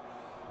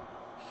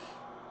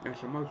 That's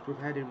the most we've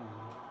had him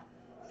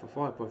for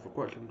Fireboy for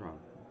quite some time.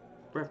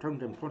 Brett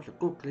Townsend wants a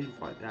good clean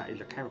fight. That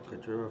is a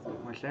caricature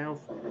of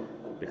myself,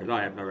 because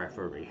I am the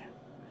referee.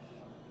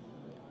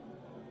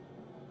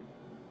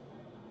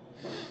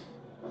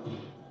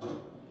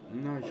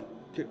 Nice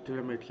kick to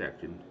the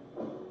midsection.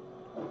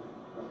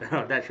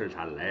 That was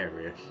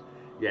hilarious.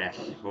 Yes,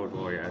 what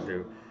do I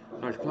do?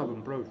 Nice club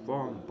and blow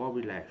from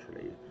Bobby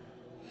Lashley.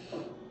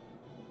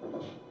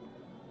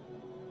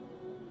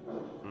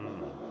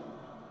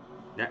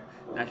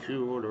 That's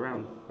you all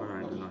around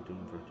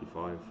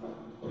 1935.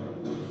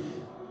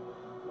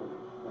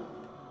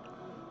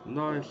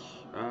 Nice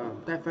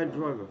death edge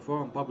driver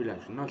from Bobby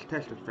Lashley. Nice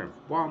test of strength.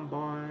 Won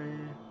by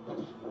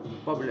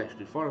Bobby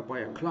Lashley, followed by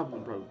a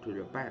clubbing blow to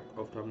the back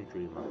of Tommy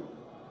Dreamer.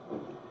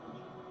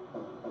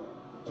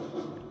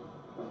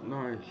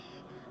 Nice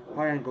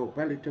high angle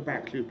belly to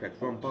back suplex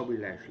from Bobby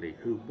Lashley,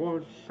 who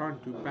was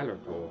signed to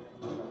Bellator.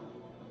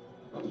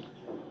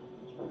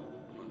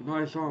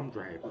 Nice arm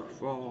drag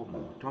from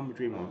Tommy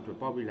Dreamer to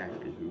Bobby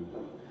Lashley, who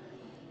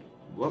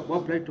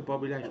well played to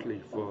Bobby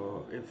Lashley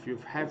for, if you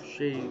have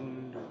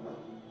seen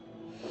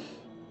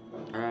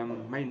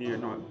Mania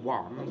Night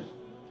 1,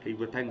 he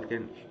retained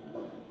against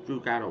Drew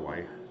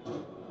Galloway,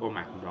 or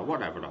McIntyre,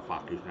 whatever the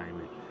fuck his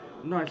name is.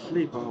 Nice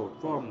sleeper hold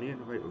from the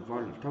Innovative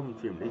Violence, Tommy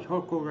Dreamer. These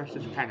hardcore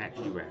wrestlers can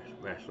actually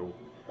wrestle.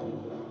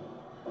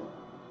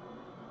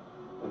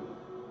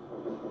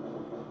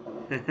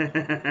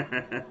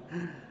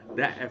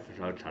 That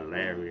episode's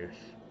hilarious.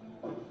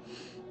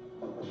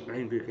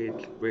 Angry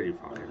Kid's really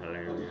fucking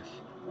hilarious.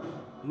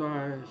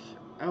 Nice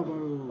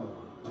elbow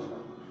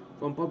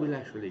from Bobby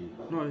Lashley.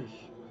 Nice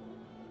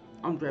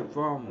arm drag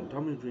from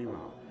Tommy Dreamer.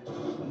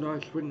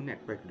 Nice swing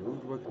neck breaker,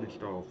 who's working the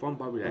style from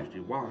Bobby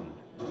Lashley. 1.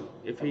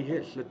 If he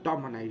hits the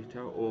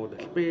Dominator or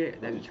the Spear,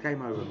 then it's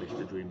game over,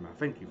 Mr. Dreamer.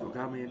 Thank you for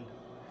coming.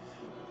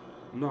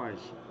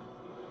 Nice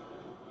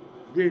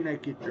rear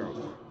naked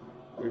choke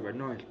with a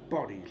nice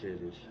body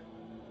scissors.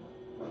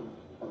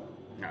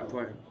 Now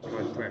apply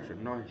pressure.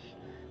 Nice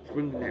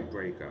swing neck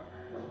breaker.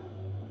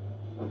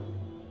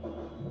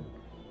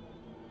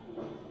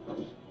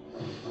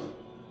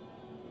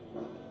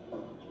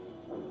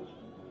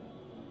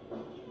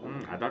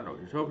 I don't know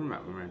what you're talking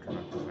about, Momentum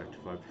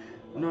 1935.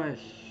 Nice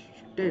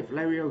stiff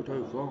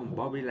Lariato from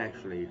Bobby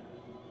Lashley.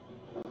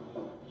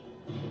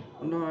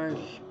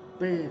 Nice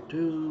spear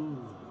to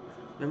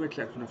the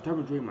midsection of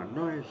Tommy Dreamer.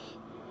 Nice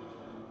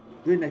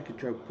rear naked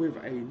choke with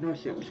a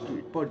nice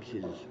executed body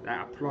scissors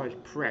that applies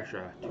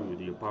pressure to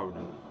the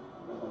opponent.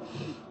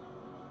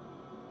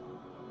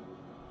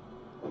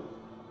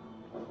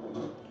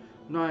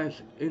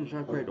 Nice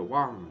inside cradle.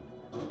 1,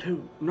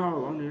 2,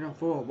 no, only enough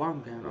for a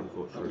 1 count,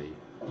 unfortunately.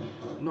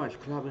 Nice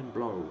clubbing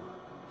blow.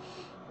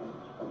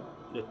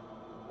 The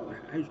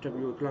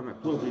HWA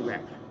Climax will be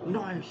back.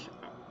 Nice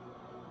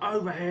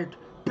overhead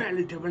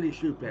belly to belly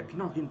suplex,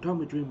 knocking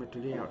Tommy Dreamer to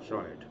the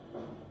outside.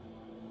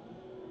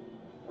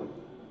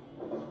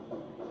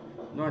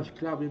 Nice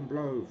clubbing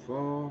blow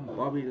from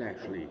Bobby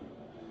Lashley.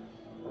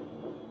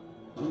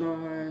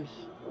 Nice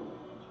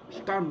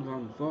stun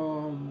gun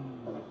from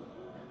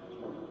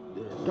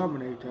the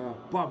Dominator,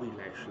 Bobby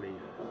Lashley.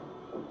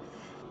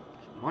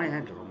 My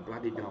hands are on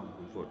bloody numb,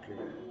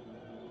 unfortunately.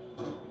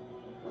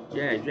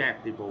 Yeah,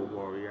 exactly, Ball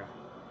Warrior.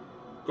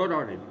 Good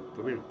on him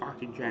for being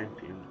fucking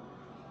champion.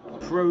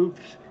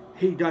 Proves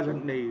he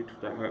doesn't need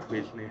the Hurt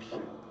Business.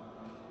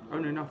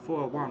 Only enough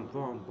for a 1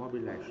 from Bobby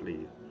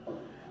Lashley.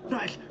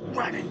 Nice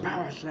running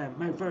power slam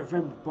made very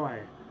famous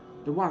by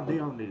the one, the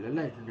only, the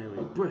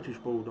legendary British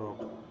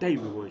Bulldog,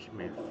 David Boy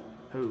Smith,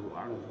 who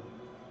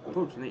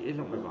unfortunately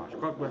isn't with us.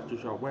 God rest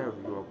his soul wherever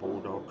you are,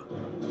 Bulldog.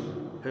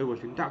 Who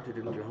was inducted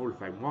into the Hall of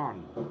Fame.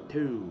 1,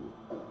 2.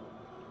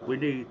 We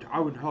need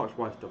Owen Hart's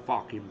wife to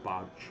fucking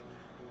budge.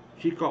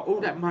 She got all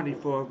that money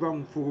for a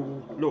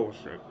wrongful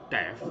lawsuit,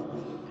 death,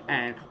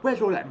 and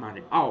where's all that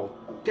money? Oh,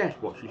 guess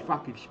what? She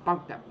fucking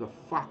spunked up the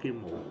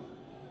fucking wall.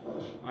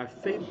 I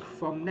think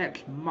from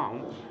next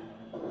month,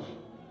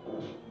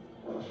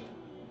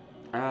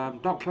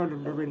 Dark Side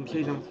of the Ring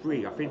Season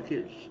 3, I think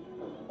it's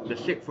the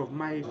 6th of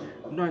May.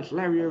 Nice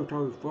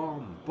Lariato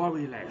from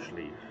Bobby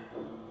Lashley.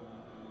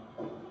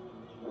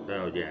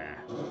 Oh yeah,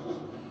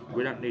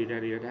 we don't need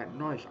any of that.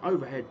 Nice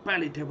overhead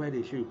belly to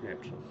belly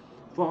suplex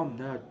from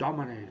the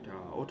Dominator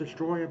or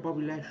Destroyer,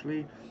 Bobby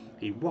Lashley.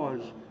 He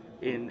was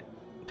in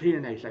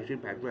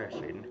TNA/Impact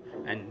Wrestling,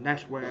 and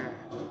that's where,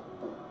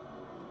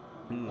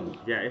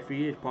 yeah, if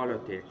he is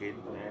politicking,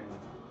 then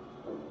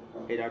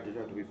he don't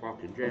deserve to be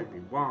fucking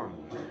champion. 1,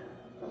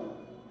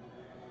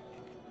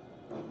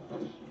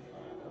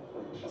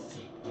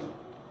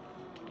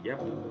 Yep.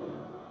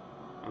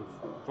 I'm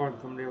fine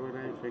from the other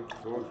day. Thank you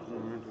for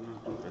watching.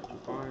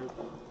 1955.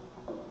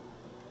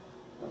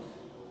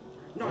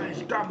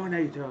 Nice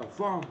Dominator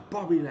from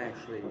Bobby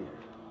Lashley.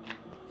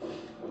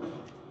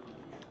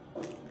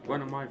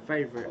 One of my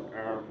favourite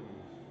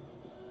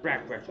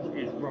black wrestlers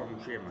is Ron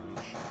Simmons.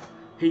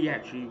 He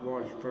actually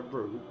was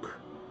Farouk,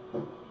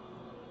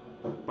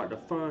 but the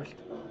first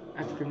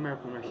African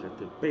American wrestler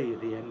to be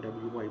the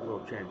NWA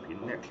World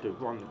Champion next to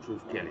Ron the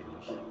Truth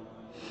Killings.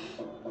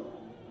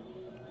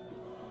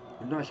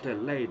 A nice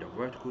little laid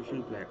vertical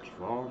suplex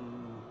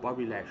from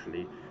Bobby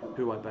Lashley,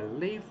 who I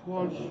believe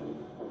was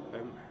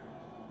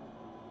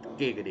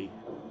Giggity.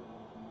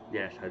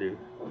 Yes, I do.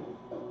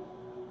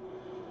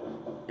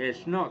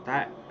 It's not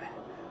that.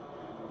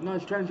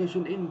 Nice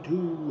transition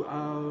into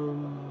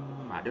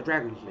the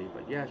Dragon's League,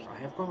 but yes, I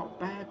have got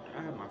bad,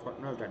 I've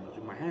got nerve damage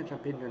in my hands.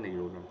 I've pinned the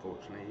needles,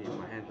 unfortunately, in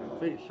my hands and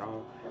feet,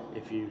 so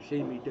if you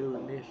see me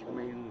doing this, it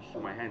means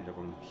my hands are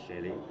going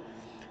silly.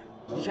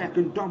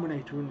 Second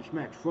Dominator in this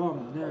match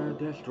from the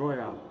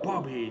Destroyer,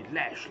 Bobby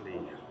Lashley.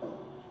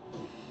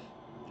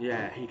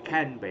 Yeah, he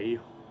can be.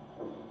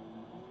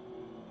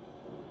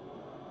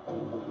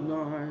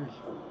 Nice.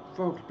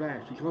 Frog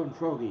splash, he's gone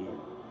froggy.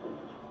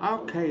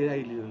 Okay,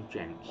 ladies and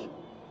gents.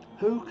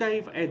 Who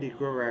gave Eddie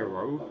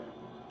Guerrero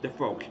the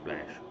frog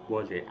splash?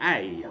 Was it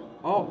A,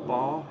 Art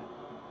Bar,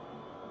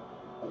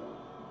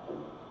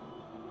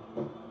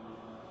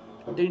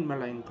 Dean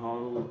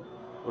Malenko,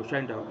 or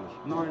Shane Douglas?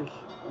 Nice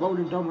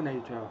rolling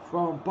dominator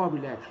from Bobby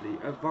Lashley,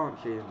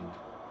 advancing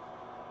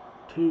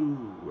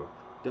to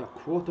the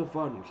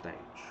quarter-final stage,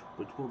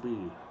 which will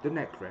be the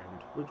next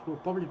round, which will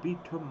probably be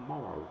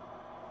tomorrow.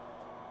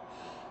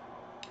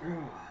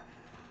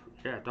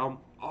 Yeah, Dom.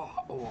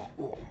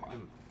 Oh.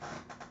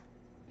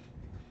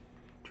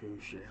 2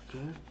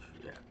 seconds.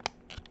 Yeah.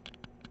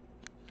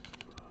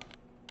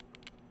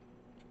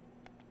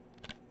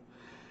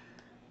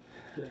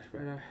 That's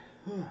better.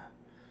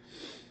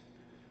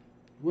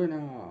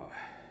 Winner.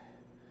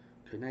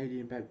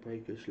 Canadian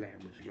Backbreaker Slam,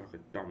 which is like a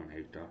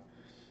dominator.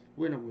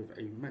 Winner with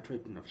a match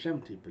rating of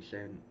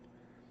 70%.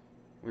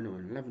 Winner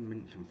in 11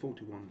 minutes and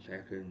 41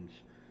 seconds.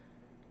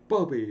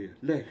 Bobby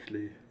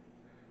Lashley.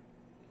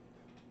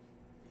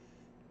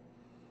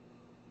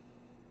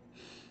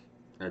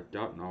 I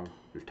don't know.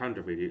 There's tons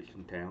of idiots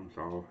in town,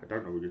 so I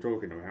don't know what you're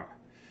talking about.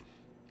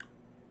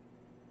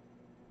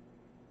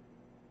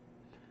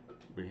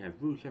 We have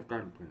Rusev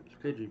Gunprince,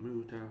 Keiji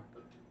Muta,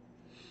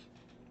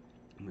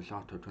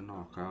 Masato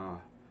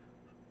Tanaka,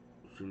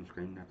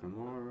 Shinsuke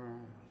Nakamura,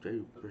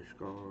 Jay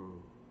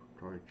Briscoe,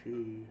 Tai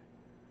Chi,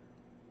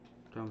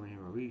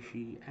 Tomohiro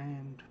Ishii,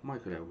 and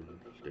Michael Elgin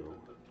still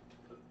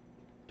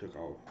to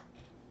go.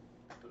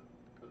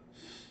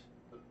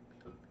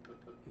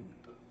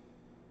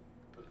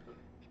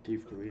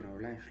 Steve Corino,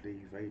 Lashley,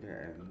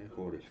 Vader, and Nick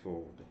Aldis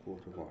for the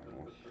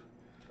quarterfinals.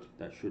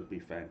 That should be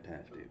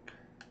fantastic.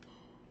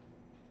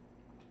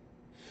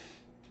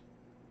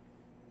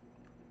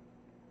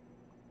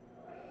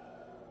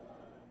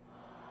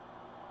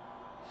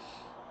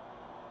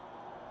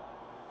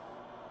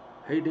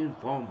 Hating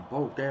from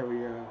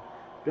Bulgaria,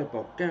 the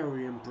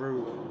Bulgarian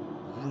Brute,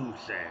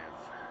 Rusev.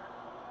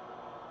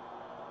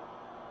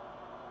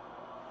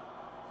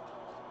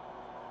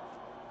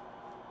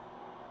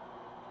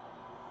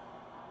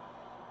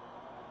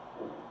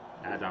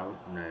 I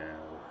don't know.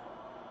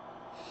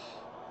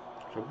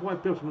 So why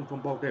build someone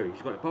from Bulgaria?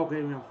 He's got a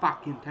Bulgarian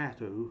fucking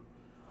tattoo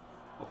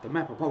of the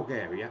map of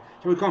Bulgaria,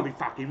 so he can't be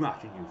fucking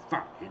Russian, you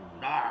fucking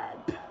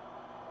knob.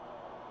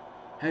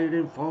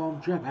 Hailing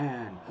from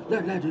Japan,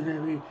 the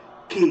legendary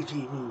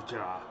Keiji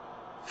Muta.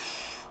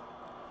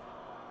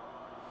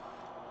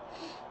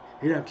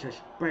 He looks a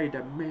sprayed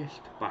and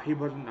missed, but he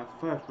wasn't the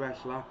first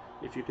wrestler.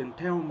 If you can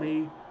tell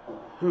me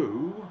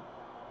who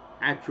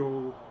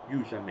actual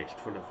user missed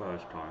for the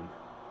first time.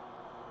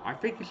 I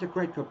think it's a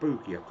great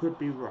kabuki, I could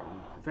be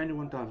wrong. If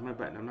anyone does know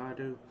better than I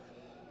do,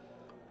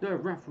 the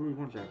referee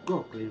wants a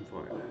good clean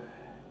for it.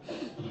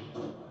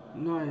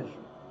 Nice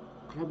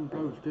club and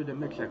blows to the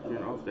midsection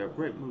of the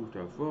Great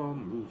Muta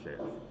from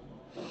Rusev.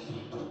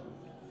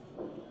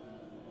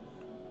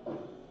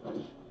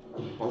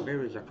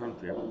 Bulgaria is a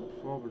country I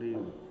probably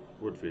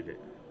would visit.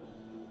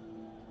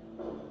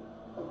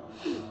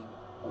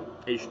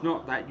 It's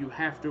not that you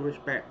have to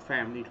respect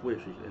family's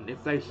wishes, and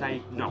if they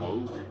say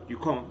no, you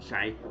can't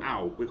say,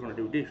 oh, we're going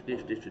to do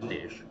this and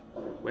this.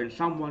 When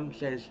someone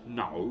says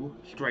no,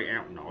 straight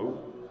out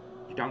no,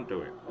 you don't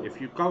do it.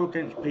 If you go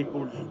against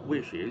people's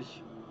wishes,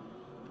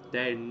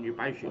 then you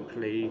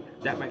basically,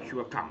 that makes you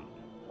a cunt.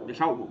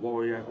 This Ultimate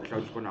Warrior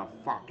episode's gonna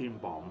fucking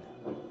bomb.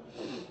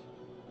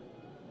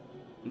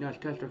 Nice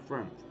test of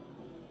strength.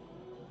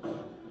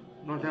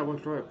 Nice elbow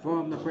strike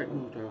from the Great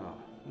Muta.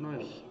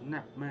 Nice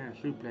snapmare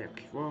suplex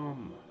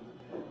from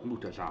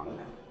Muta-san.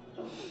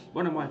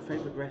 One of my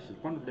favourite wrestlers,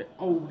 one of the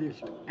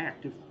oldest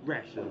active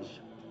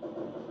wrestlers.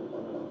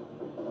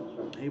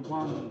 He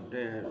won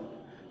the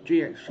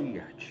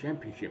GHC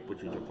Championship,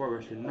 which is a Pro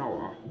Wrestling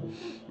Noah,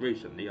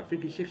 recently. I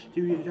think he's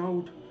 62 years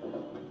old.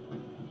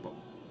 But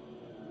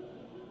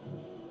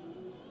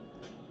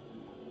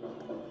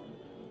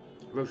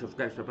Rusev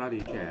gets the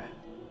bloody chair.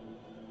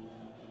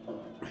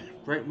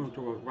 Great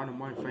Muta was one of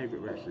my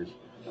favourite wrestlers.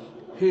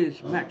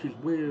 His matches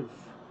with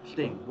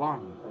Sting,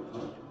 one.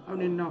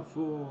 Only enough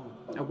for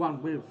a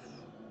one with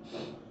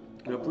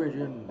the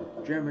Brazilian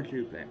German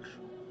suplex.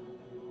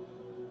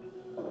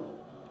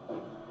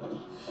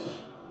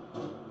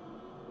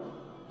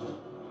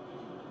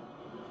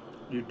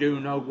 You do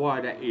know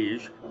why that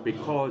is,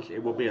 because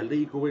it will be a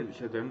legal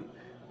incident.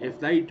 If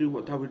they do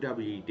what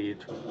WWE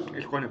did,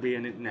 it's going to be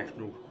an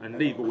international and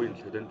legal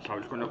incident, so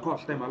it's going to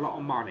cost them a lot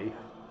of money.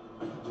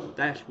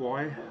 That's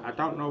why. I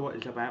don't know what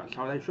it's about,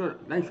 so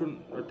they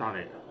shouldn't have done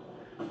it.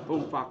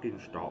 Full fucking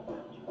stop,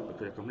 because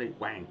they're complete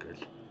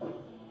wankers.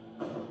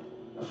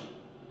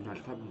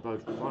 Nice club and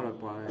both followed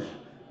by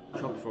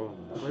chop from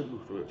Great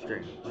Muta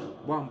Exchange,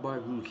 one by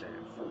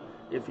Rusev.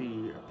 If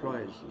he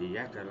applies the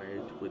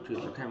accolade, which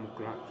is a camel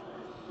clutch,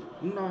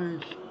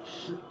 nice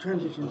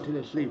transition to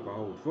the sleeper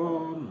hold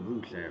from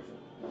Rusev,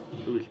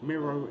 who is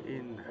Miro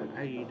in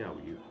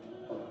AEW.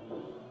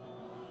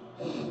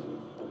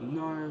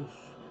 Nice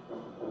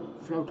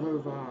float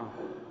over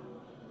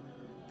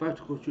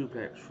vertical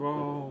suplex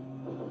from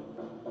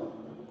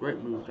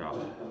Great Muta.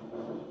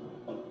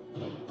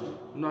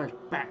 Nice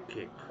back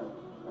kick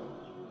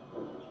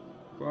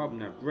from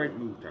the Great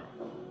Muta.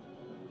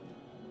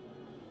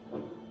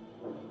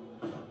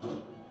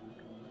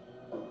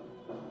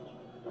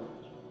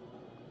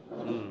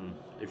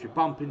 If you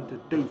bump into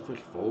Doofus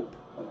Thorpe,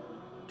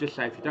 just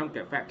say if you don't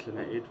get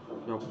vaccinated,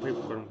 well,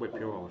 people are going to whip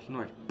your ass.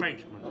 Nice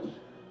basement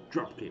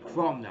dropkick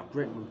from the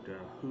Great Muta,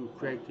 who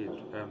created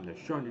the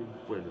Shining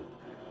Wizard.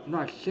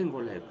 Nice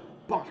single leg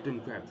Boston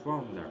grab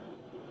from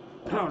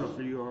the Pearl of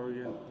the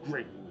Orient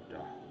Great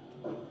Muta.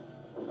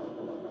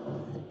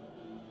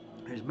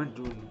 His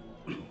mentor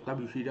in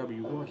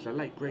WCW was the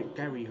late great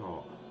Gary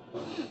Hart.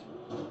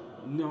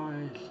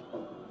 Nice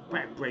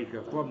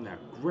backbreaker from the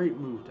Great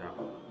Muta.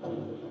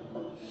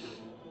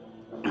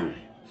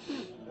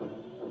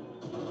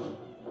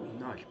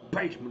 Nice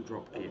basement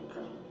drop kick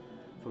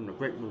from the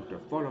Great Muta,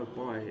 followed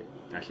by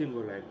a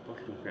single leg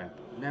Boston Crab.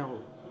 Now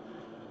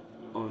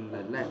on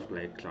the left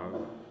leg,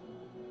 so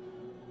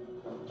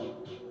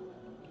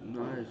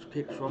nice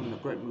kicks from the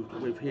Great Muta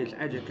with his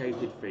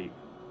educated feet.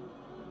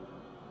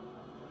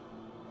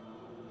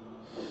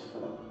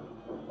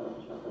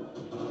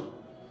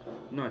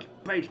 Nice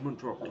basement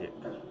drop kick,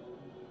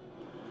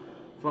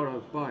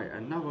 followed by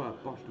another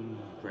Boston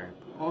Crab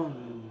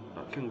on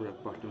that single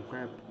leg Boston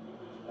Crab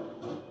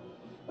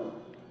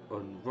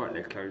on right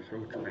leg close,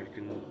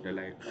 alternating the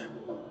legs.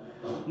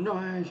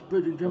 Nice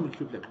bridging German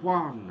suplex,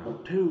 1,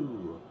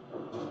 2,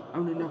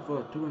 only enough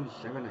for 2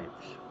 7/8.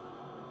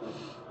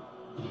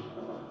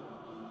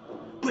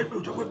 Great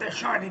Muta with the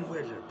Shining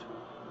Wizard,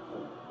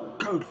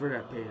 goes for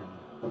that pin,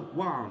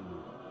 1,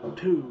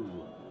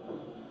 2,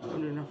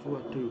 only enough for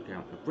a 2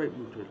 count. The Great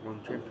Muta has won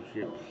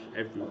championships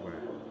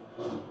everywhere.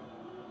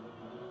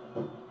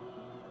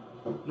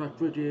 Nice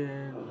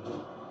bridging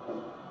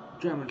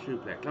German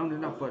suplex, only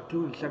enough for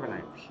 2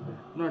 7/8.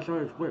 Nice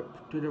Irish whip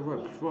to the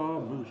ropes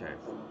from Rusev.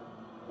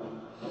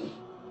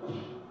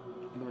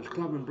 Nice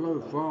club and blow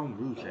from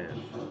Rusev.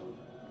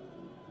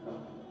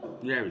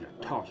 Yeah, he's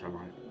a tosser,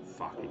 right?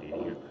 Fucking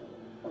idiot.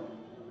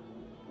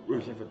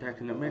 Rusev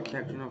attacking the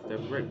midsection of the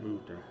Great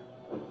Muta.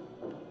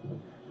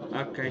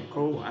 Okay,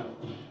 cool.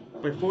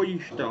 Before you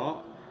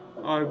start,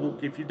 I will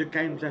give you the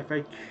game's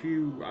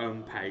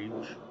FAQ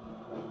page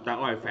that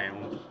I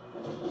found.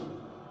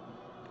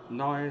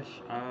 Nice,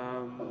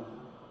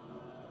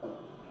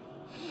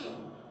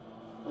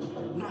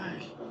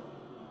 nice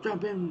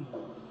jumping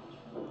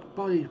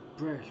body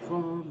press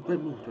from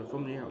Great Muta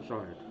from the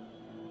outside.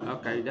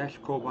 Okay, that's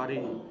cool,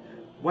 buddy.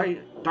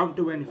 Wait, don't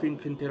do anything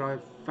until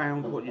I've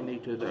found what you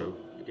need to do.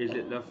 Is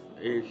it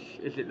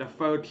the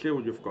third seal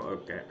you've got to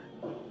get?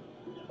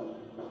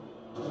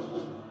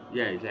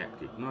 Yeah,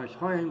 exactly. Nice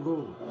high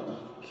angle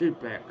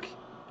suplex.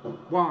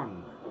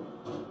 1.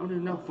 Only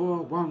enough for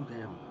a 1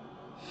 count.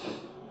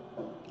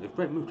 If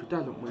Great Muta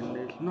doesn't win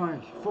this,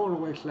 nice fall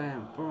away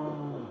slam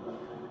from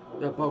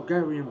the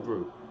Bulgarian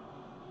Brute.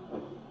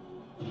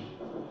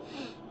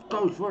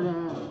 Goes for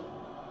the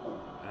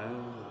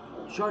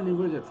Shining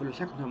Wizard for the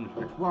second time this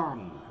match.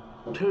 1,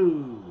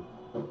 2,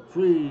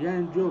 3,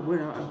 and your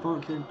winner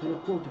advancing to the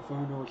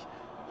quarterfinals,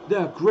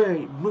 the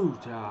Great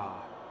Muta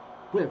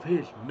with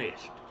his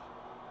mist.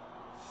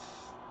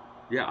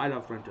 Yeah, I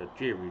love when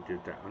Jerry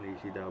did that on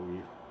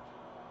ECW.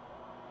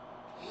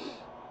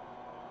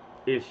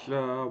 It's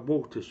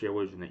water seal,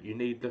 isn't it? You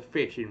need the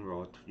fishing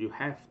rod. You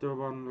have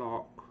to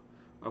unlock.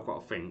 I've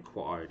got to think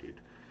what I did.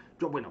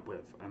 Your winner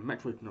with a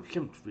match rating of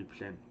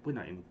 73%,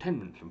 winner in 10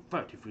 minutes and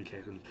 33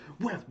 seconds,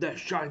 with the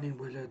Shining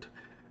Wizard,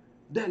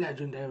 the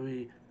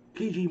legendary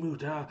Keiji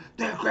Muta,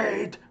 the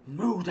Great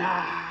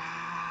Muta!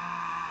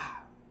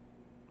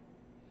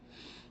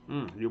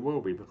 You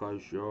will be,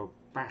 because you're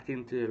back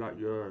into like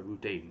your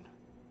routine.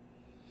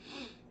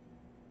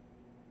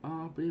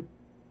 I'll be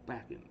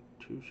back in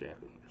 2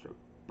 seconds. So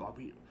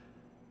Bobby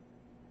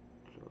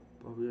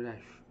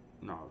Lash.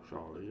 No,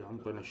 sorry, I'm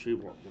gonna see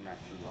what the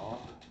matches are.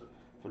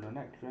 for the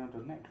next round.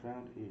 The next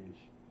round is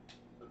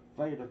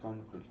Vader Gunn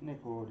against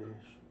Nick Aldis,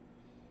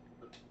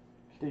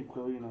 Steve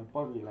Corino,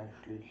 Bobby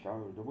Lashley.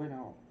 So the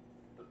winner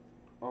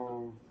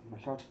of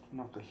Masato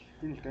Tanaka,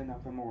 Shinsuke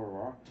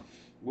Nakamura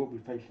will be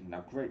facing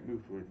the Great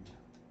Muta in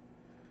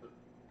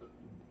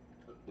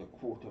the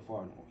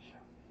quarterfinals.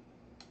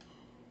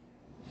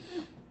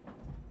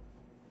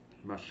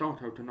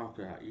 Masato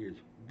Tanaka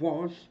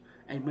was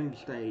a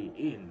mainstay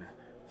in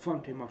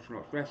Frontier Martial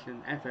Arts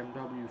Wrestling,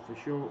 FMW for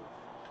short,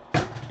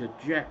 the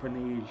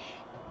Japanese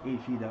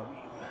ECW.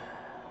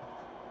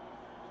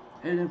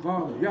 Hailing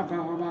from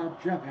Yokohama,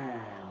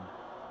 Japan,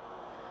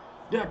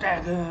 the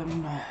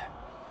Dragon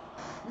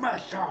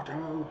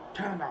Masato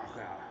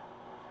Tanaka,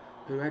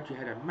 who actually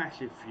had a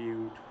massive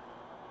feud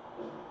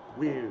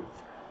with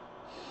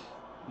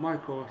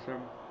Mike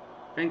Awesome.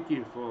 Thank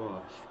you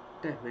for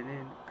stepping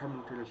in,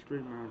 coming to the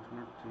stream round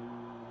tonight,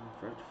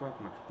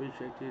 35, much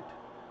appreciated.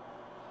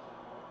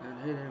 And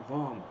hailing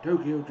from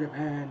Tokyo,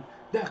 Japan,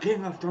 the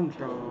King of Strong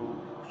Style,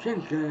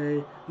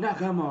 Shinsuke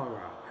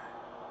Nakamura.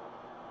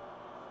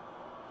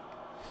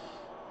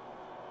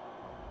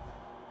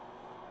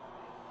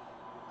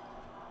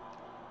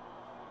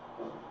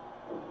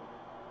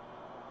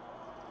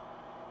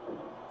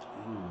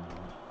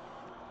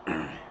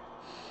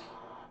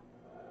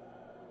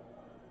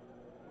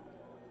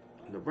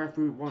 The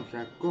referee wants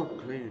a good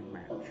clean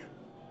match.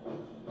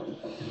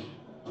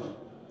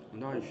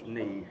 Nice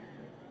knee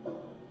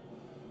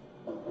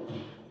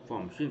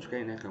from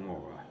Shinsuke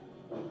Nakamura.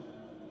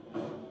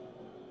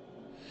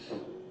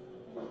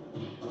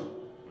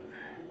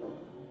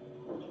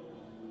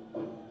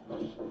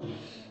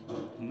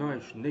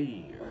 Nice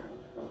knee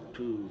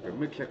to the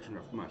midsection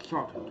of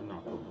Masato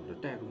Tanaka,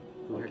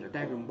 who has a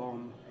Dragon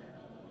Bomb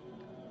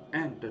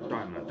and the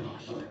Diamond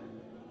Dust,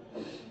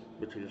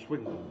 which is a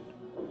swinging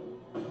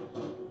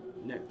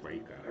neck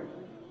breaker.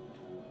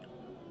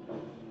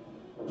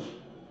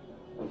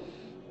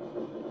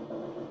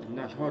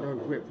 Nice hard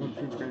over whip from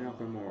Shinsuke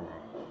Nakamura.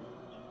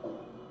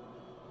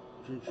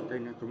 Shinsuke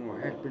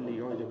Nakamura has been the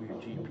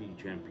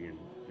IWGP champion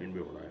in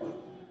real life.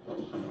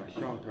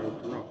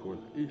 Masato Tanaka was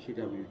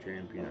ECW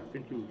champion, I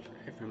think he was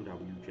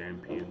FMW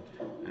champion,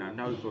 and I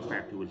know for a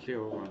fact he was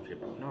 0-1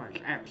 champion.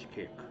 Nice axe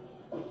kick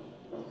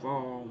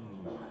from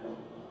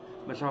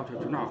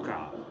Masato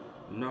Tanaka.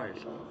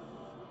 Nice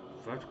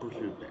vertical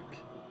suplex.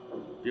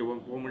 You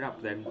weren't warming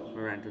up then,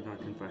 Miranda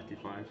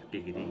 1935.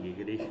 Giggity,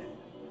 giggity.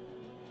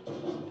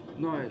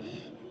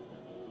 Nice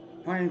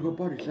high angle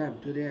body slam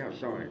to the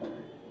outside.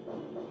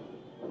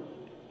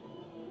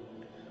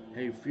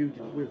 He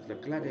feuded with the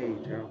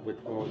Gladiator, which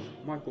was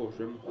Mike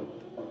Awesome.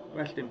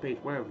 Rest in peace,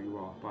 wherever you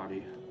are,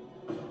 buddy.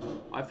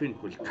 I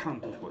think was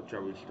cunt is what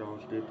Joey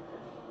Styles did.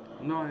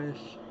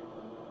 Nice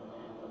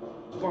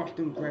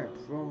Boston Crab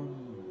from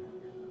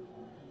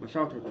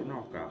Masato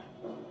Tanaka.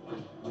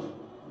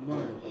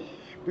 Nice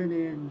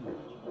spinning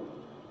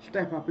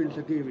step up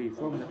Inzagiri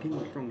from the King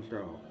of Strong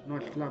Style.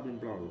 Nice clubbing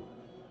blow.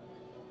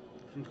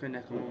 Shinsuke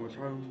Nakamura was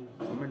home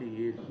for many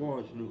years,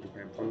 was New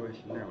Japan Pro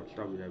Wrestling, now it's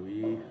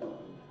WWE.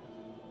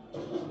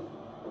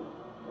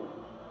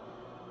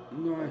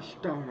 Nice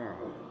stunner.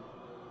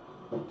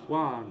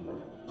 One.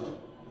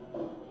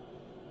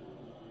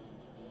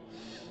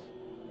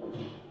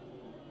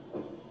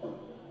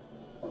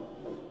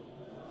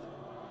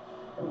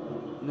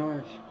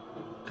 Nice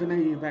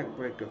Canadian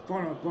backbreaker,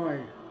 followed by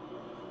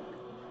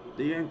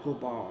the ankle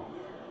bar.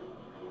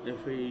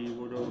 If he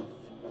would have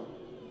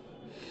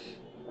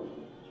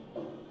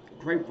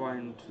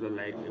grapevine to the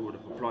leg, it would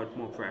have applied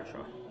more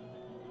pressure.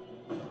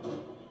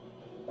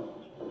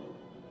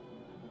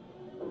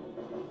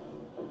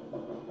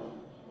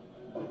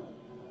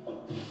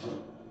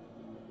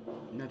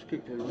 Nice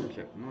kick to the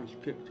midsection, nice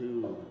kick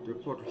to the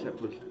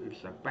quadriceps,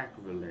 it's the back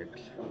of the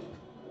legs.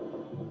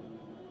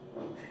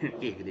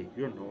 Giggity,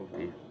 you're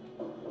naughty.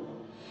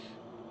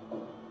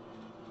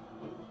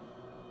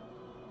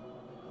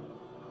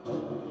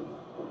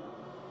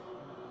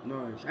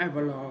 Nice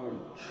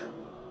avalanche.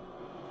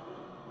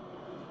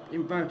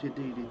 Inverted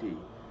DDT.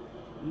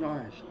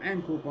 Nice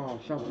ankle bar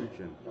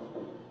submission.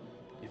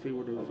 If he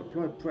would have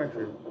applied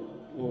pressure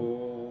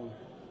or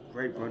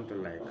grapevine to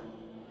leg.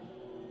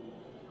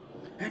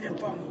 And then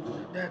from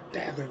the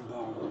Dragon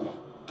Bomb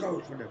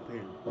goes for the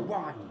pin.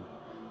 1,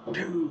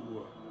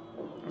 2.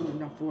 Only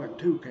enough for a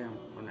 2 count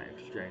on that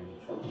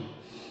exchange.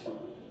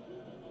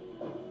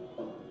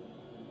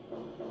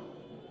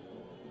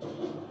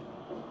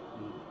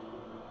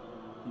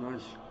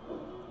 Nice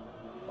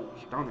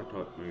stunner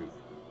type move.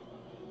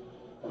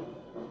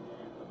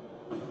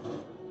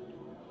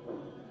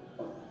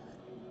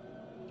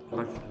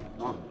 Nice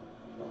one.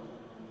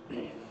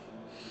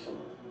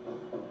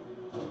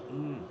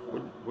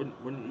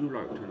 Wouldn't you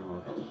like to know?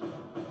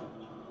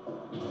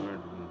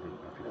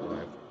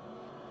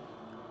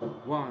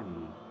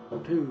 1,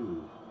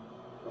 2.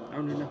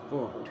 Only enough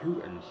for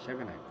 2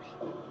 7/8.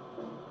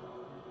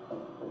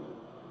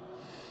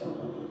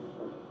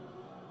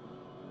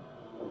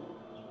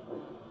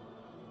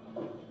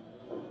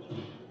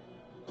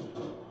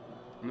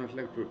 Nice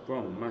leg kick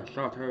from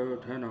Masato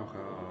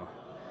Tanaka.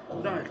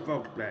 Nice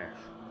frog splash.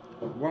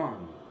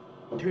 1,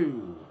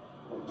 2.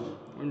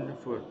 And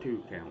for a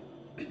 2 count.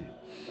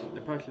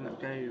 The person that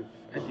gave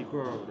Eddie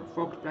Guerrero the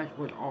frog splash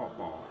was Art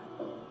Bar.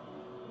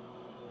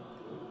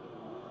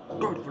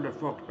 Good for the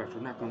frog splash for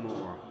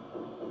Nakamura.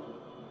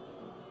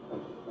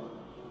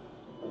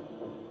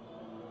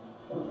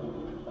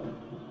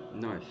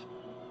 Nice.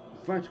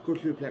 Vertical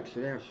suplex to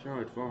the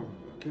outside from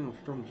King of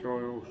Strong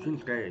Style,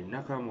 Shinsuke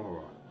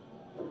Nakamura.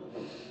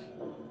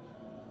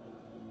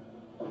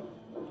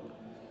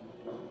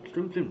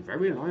 Strings in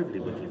very lively,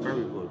 which is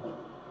very good.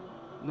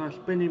 Nice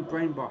spinning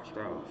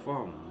brainbuster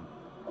from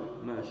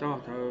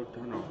Masato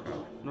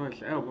Tanaka.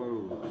 Nice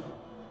elbow.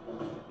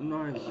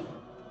 Nice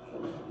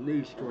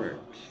knee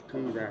strikes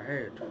to the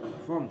head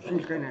from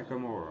Shinsuke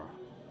Nakamura.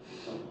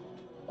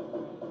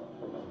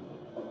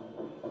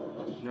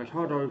 Nice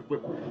hard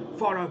whip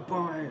followed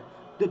by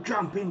the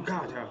jumping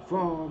cutter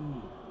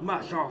from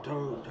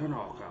Masato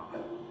Tanaka.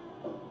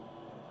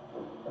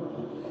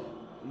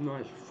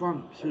 Nice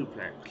front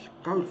suplex,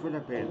 goes for the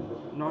pin,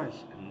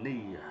 nice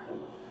knee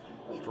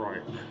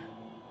strike.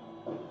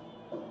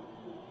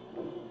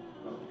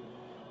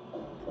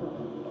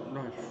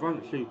 Nice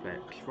front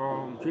suplex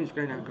from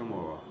Shinsuke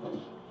Nakamura.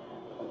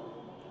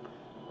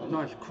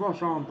 Nice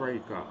cross arm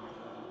breaker.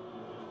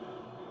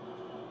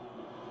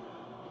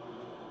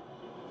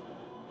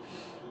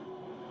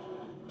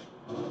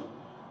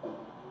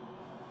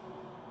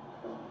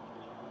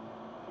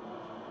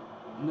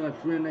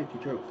 Nice rear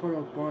naked choke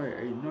followed by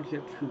a nice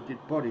executed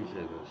body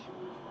scissors.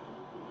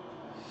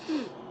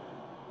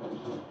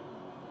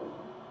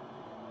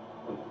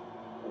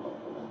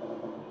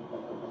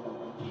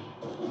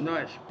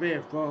 Nice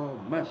spear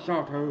from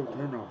Masato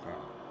Tanaka.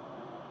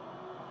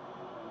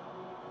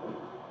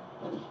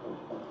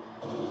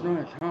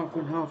 Nice half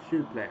and half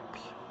suplex.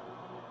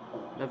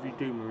 Love you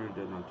do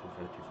Miranda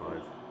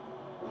 1935.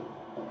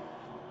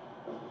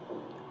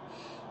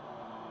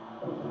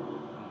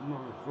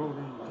 Nice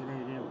rolling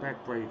Canadian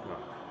backbreaker.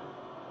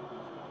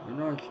 A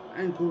nice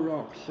ankle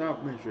lock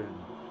submission.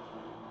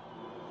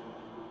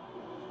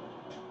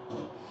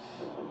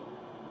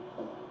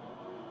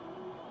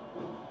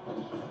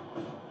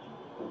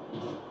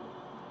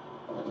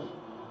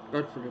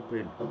 Goes for the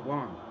pin.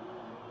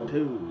 1,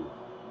 2,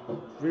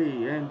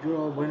 3, and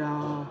your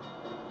winner,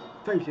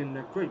 facing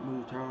the Great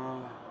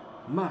Muta,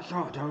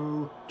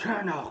 Masato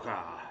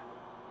Tanaka.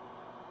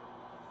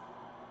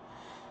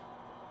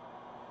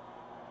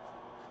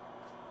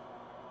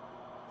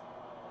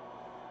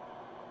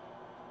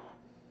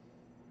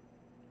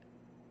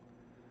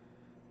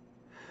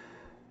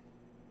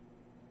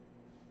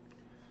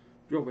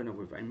 Your winner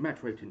with a match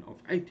rating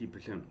of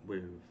 80%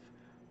 with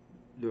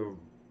the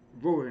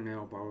Roaring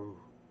Elbow,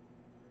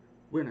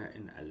 winner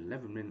in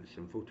 11 minutes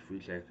and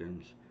 43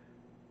 seconds,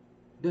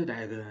 the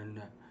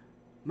Dragon,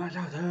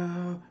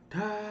 Masato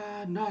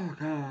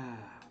Tanaka.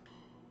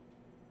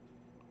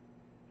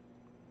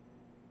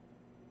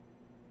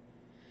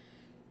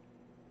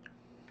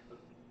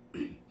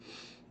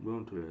 We're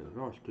on to the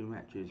last two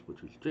matches,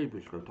 which is Jay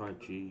Briscoe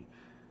Taichi,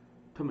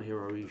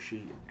 Tomohiro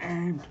Ishii,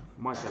 and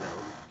Michael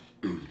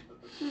Elgin.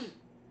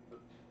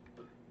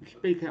 The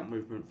speak out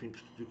movement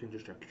thinks you can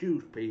just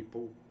accuse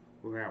people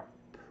without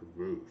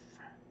proof.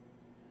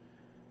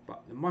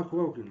 But the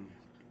Michael Elgin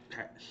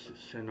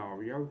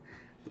scenario,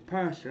 the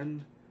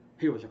person,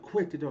 he was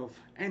acquitted of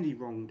any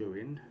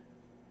wrongdoing,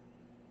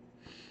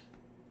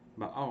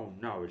 but oh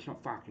no, it's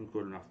not fucking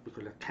good enough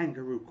because the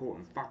kangaroo court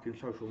and fucking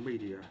social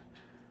media,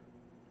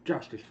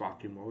 justice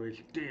fucking warriors,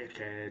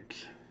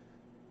 dickheads.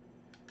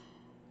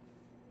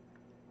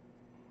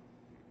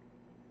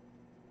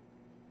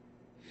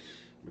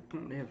 We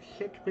currently have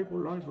 6 people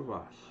live with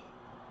us.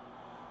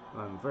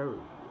 I'm very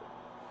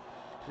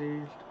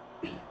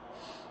pleased.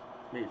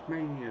 It's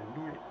Mania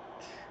Night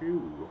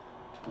 2.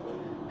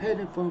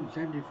 Heading from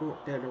Sandy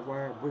Fork,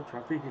 Delaware, which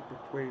I think is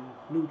between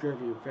New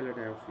Jersey and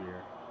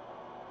Philadelphia.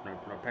 No,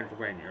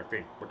 Pennsylvania, I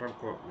think, but don't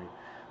quote me.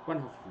 One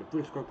half of the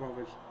Briscoe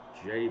brothers,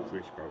 Jay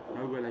Briscoe.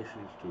 No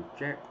relations to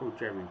Jack or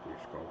Jerry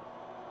Briscoe.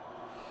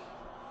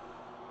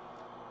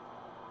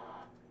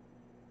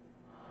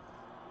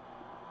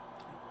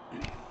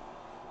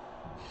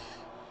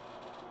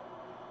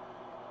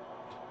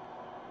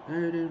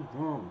 Heading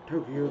from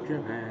Tokyo,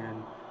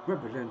 Japan,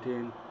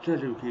 representing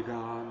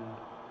Suzuki-gun,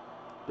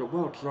 the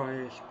world's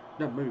highest,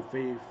 the move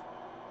thief,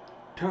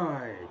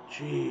 Tai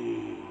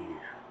Chi.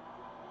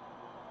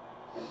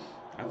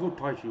 I thought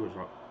Tai Chi was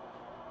like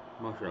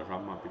martial arts. I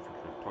might be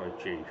thinking of Tai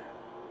Chi,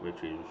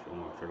 which is a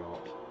martial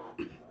arts.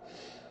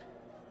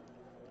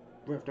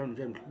 Ref Don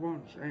James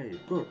wants a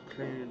good,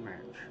 clean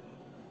match.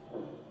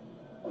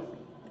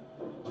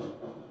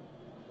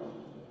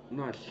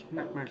 Nice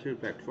snapman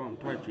suplex from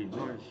Tai Chi.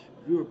 Nice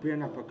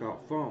European uppercut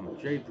from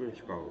Jay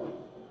Briscoe.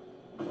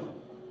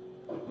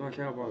 Nice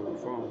elbow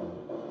from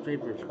Jay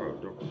Briscoe.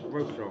 The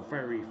ropes are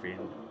very thin.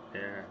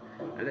 They're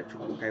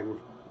electrical cables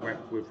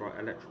wrapped with like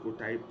electrical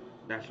tape.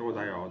 That's all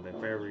they are. They're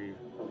very...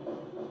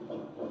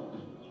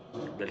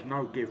 There's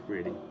no give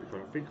really,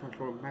 because I think I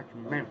saw a match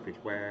in Memphis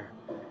where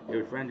It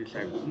was Randy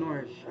Savage.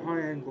 Nice high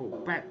angle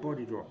back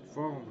body drop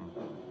from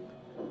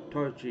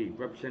Taichi,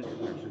 representing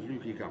the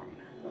Suzuki gun.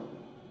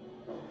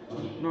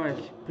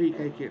 Nice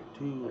PK kick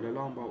to the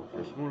long bolt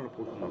to the smaller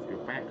portion of your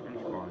back and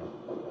spine.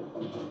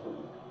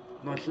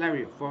 Nice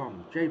lariat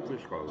from Jay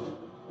Briscoe.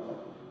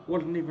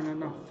 Wasn't even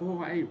enough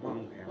for a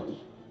 1 count.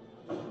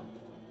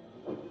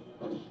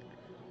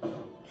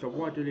 So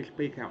why do this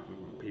speak out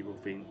movement, people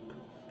think?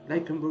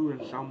 They can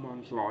ruin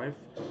someone's life,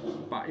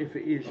 but if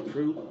it is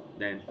true,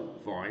 then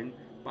fine.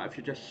 But if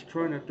you're just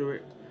trying to do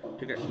it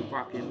to get some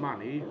fucking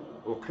money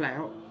or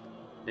clout,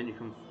 then you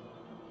can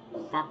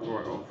fuck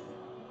right off.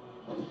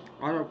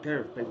 I don't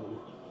care if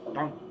people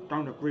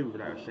don't agree with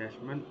that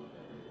assessment.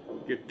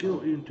 You're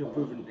guilty until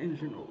proven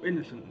innocent or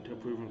innocent until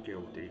proven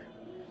guilty.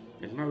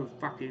 There's no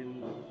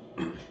fucking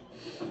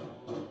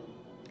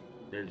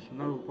there's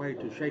no way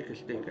to shake a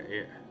stick at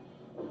it,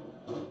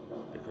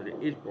 because it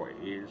is what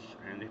it is.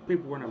 And if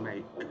people want to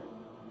make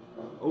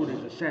all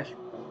these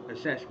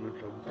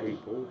assessments on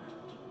people,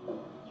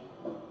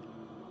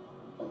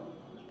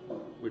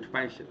 which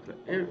basically,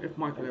 if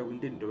Michael Elgin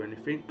didn't do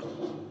anything,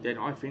 then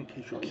I think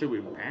he should sue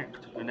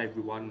Impact and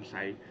everyone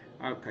say,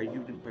 okay, you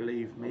didn't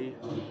believe me,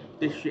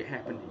 this shit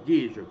happened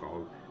years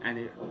ago,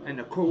 and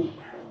the court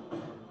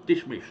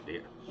dismissed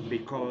it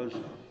because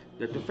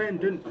the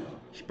defendant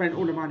spent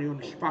all the money on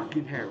this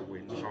fucking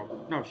heroin.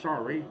 So, no,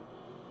 sorry,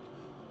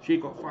 she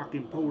got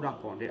fucking pulled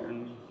up on it,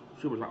 and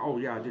she was like, oh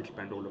yeah, I did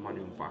spend all the money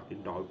on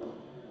fucking dope.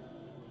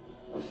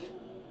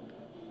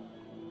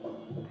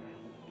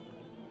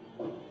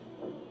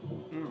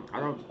 I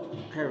don't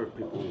care if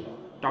people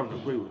don't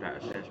agree with that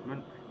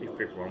assessment. If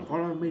people won't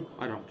follow me,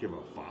 I don't give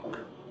a fuck.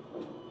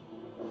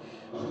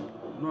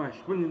 Nice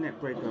swinging neck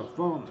breaker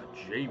from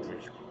Jay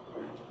Briscoe.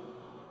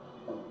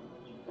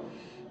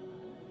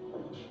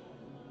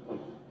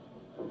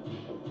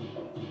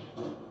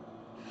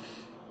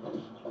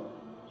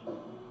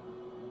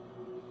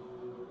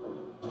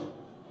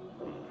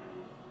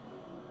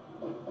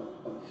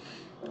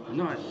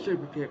 Nice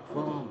super kick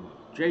from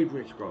Jay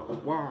Briscoe.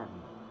 1,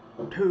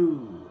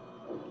 2.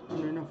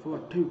 Only enough for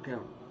a 2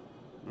 count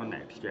on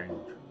that exchange.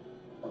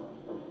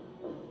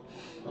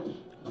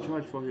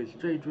 Tries for his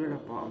J Driller,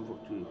 but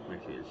unfortunately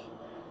misses.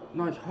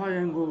 Nice high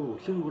angle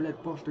single leg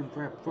Boston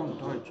Crab from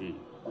Taichi.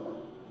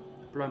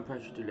 Applying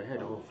pressure to the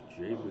head of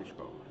Jay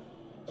Briscoe.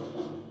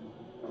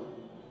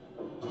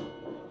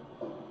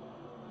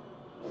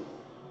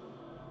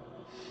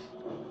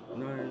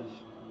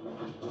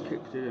 Nice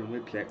kick to the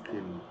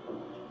midsection.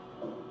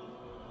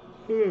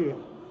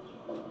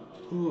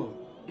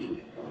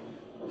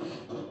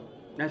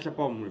 That's the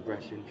problem with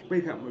wrestling.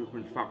 Speak out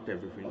movements fucked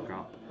everything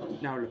up.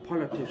 Now the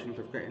politicians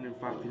are getting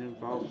fucking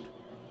involved.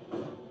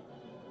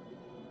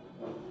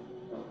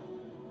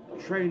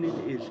 Training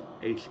is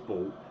a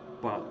sport,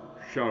 but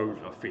shows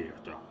a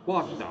theatre.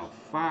 What the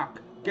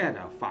fuck? Get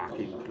a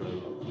fucking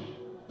clue.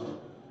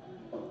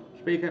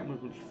 Speak out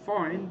movement's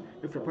fine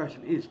if the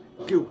person is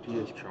guilty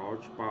as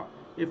charged, but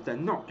if they're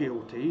not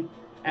guilty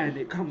and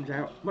it comes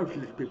out most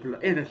of these people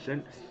are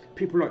innocent,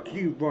 people like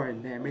you,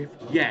 Ryan Nemeth,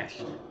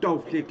 yes,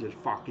 Dolph Ziggler's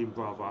fucking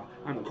brother,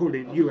 I'm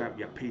calling you out,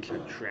 you piece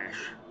of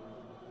trash.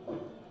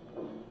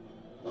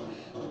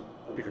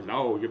 Because,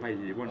 oh, you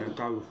basically want to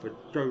go for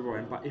Joe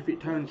Ryan, but if it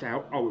turns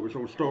out, oh, it was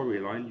all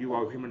storyline, you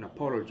owe him an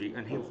apology,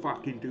 and he'll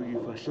fucking do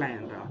you for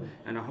slander,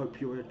 and I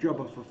hope you're a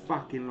jobber for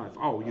fucking life.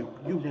 Oh,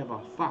 you never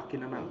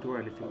fucking amount to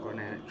anything on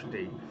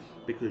NXT,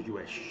 because you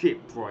were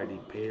shit, Friday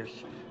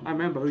Pierce. I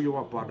remember who you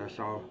are, brother,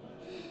 so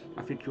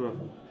I think you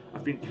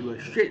were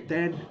shit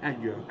then,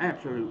 and you're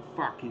absolute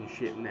fucking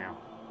shit now.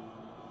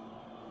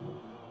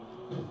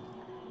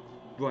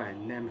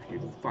 Brian Nemeth,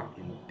 you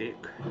fucking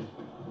dick.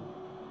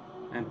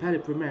 And Paddy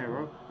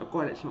Primero, a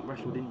guy that's not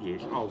wrestled in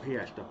years, oh, he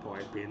has to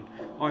pipe in.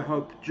 I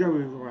hope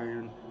Joey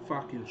Ryan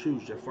fucking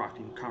sues the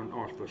fucking cunt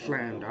asked for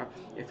slander.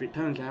 If it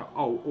turns out,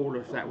 oh, all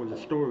of that was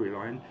a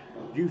storyline,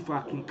 you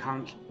fucking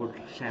cunts would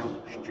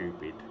sound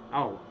stupid.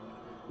 Oh,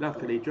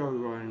 luckily Joey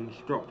Ryan's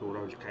dropped all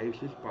those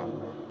cases, but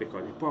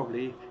because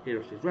he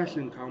lost his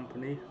wrestling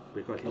company,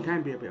 because he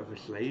can be a bit of a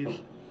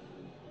sleaze,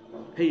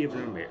 he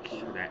even admits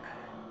that.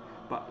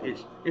 But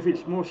if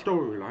it's more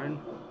storyline,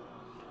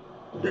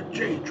 the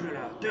J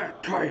Driller, the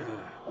Tiger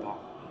Bomb.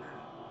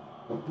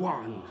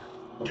 1,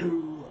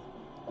 2,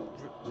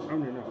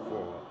 only enough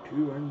for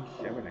 2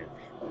 7/8.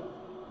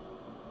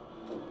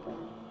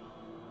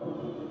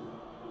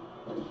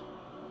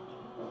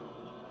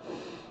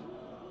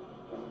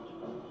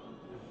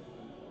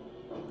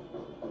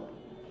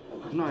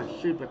 Nice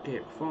super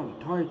kick from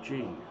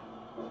Taichi.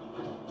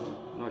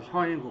 Nice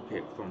high angle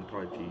kick from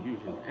Taichi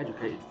using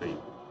educated feet.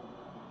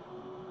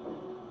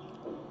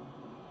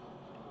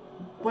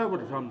 Where were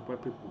the times where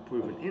people were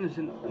proven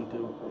innocent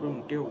until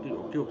proven guilty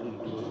or guilty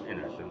until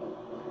innocent?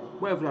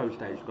 Where have those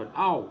days gone?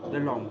 Oh, they're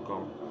long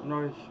gone.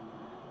 Nice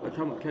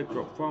atomic leg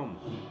drop from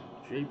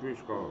Jay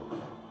Briscoe.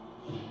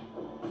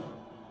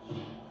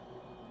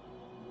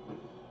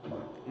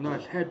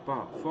 Nice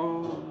headbutt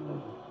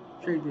from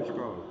Jay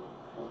Briscoe.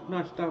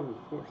 Nice double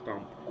foot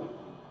stomp.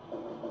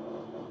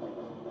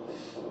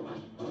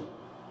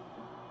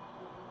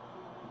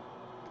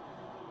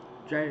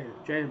 J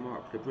and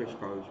Mark the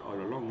Briscoes are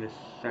the longest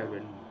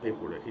serving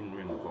people in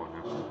Ring of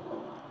Honor.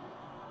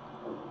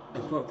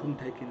 Apart from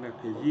taking like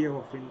a year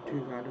off in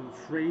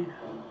 2003,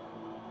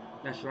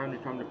 that's the only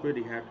time they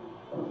really had.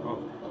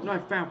 Oh, nice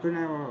Falcon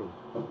Arrow.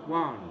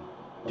 1,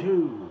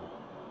 2,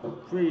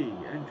 3,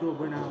 and your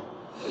winner,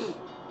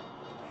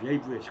 Jay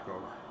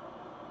Briscoe.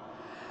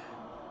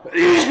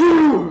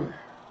 Oh,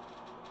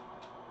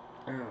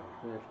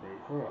 there's me.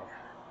 Oh.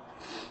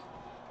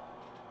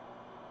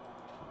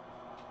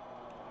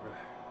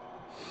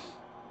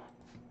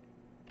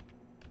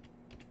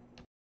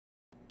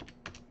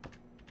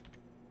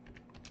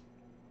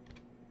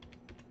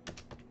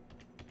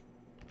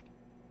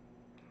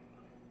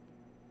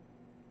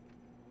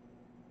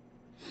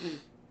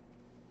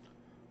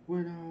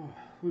 Winner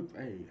with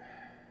a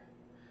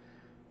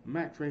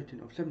match rating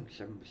of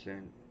 77%,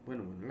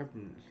 winner in 11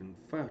 minutes and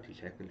 30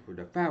 seconds with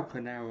the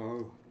Falcon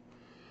Arrow,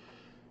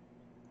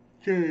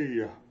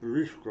 Jay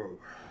Briscoe.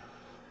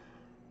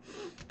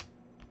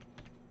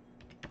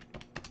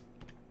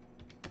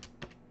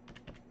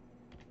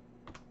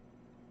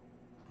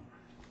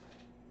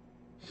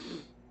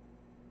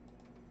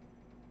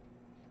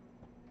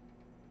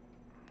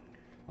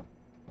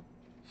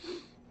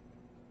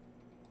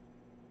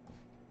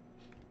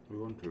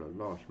 We're on to the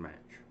last match.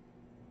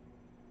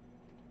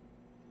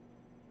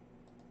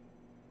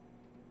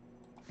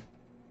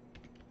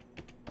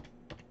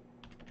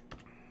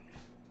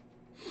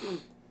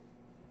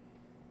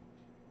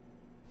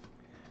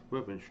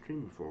 We've been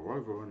streaming for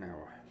over an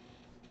hour.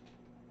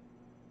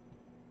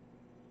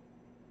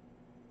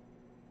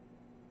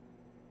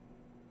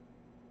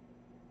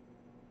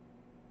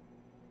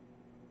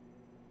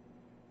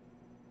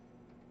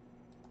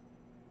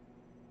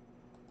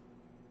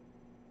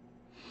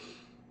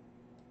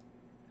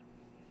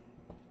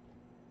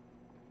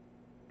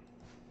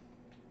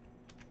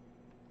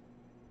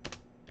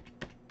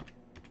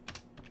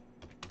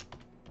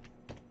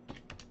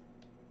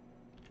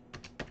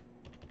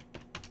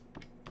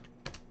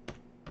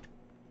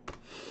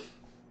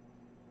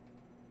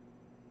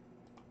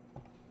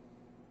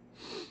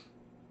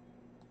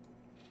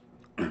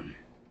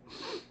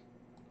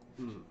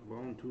 We're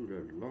on to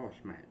the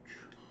last match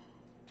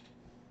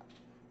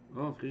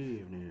of the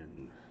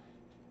evening.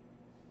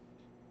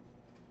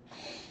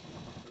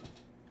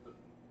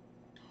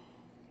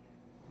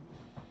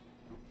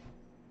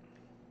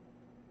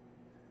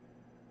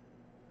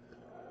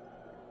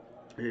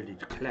 Really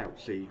clout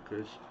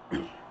seekers.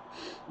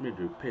 They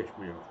do piss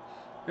me off.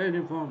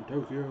 Hailing from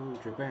Tokyo,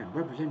 Japan,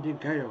 representing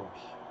Chaos.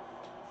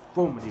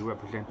 Formerly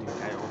representing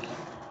Chaos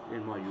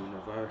in my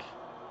universe.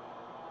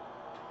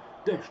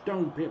 The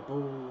Stone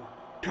Pitbull,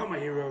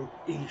 Tomohiro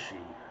Ishii.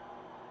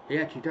 He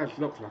actually does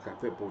look like a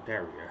Pitbull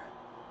Terrier.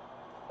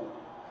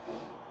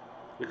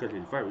 Because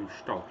he's very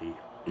stocky.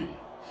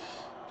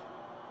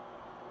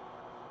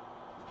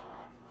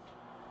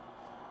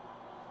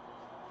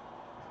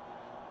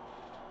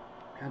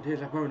 And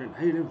his opponent,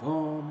 hailing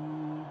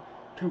from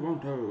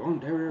Toronto,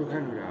 Ontario,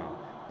 Canada,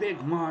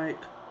 Big Mike,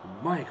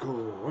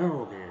 Michael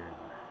Elgin.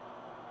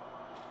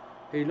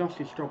 He lost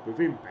his job with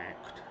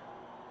Impact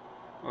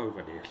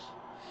over this.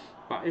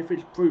 But if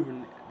it's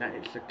proven that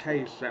it's a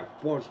case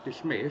that was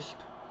dismissed,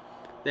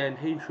 then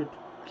he should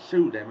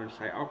sue them and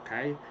say,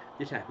 okay,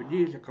 this happened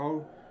years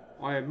ago,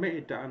 I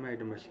admitted that I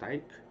made a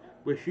mistake,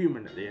 we're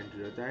human at the end of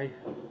the day.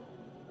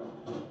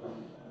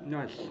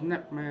 Nice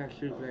snapmare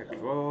suplex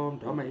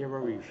from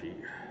Tomohiro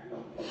Ishii.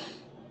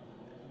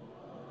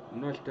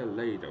 Nice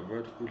delayed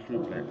vertical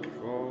suplex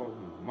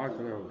from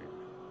Michael Elgin.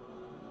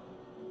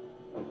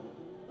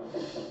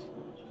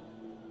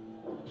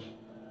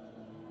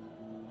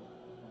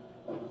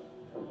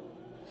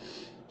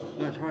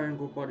 Nice high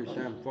angle body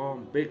slam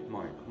from Big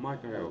Mike,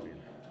 Michael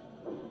Elgin.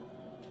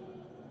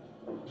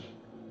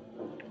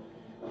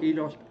 He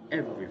lost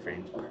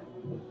everything.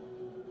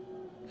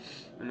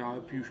 And I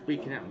hope you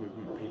speaking out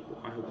movement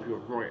people, I hope you're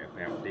right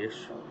about this.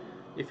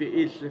 If it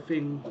is the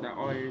thing that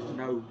I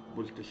know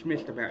was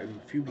dismissed about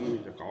him a few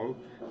years ago,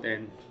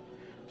 then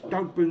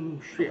don't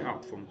bring shit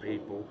up from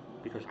people.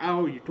 Because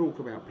oh, you talk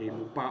about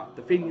people, but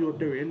the thing you're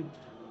doing,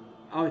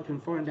 I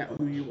can find out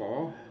who you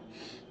are.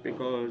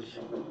 Because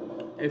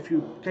if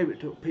you gave it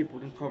to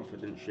people in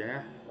confidence,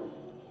 yeah,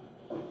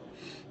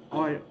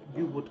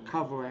 you would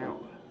cover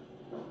out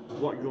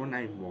what your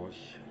name was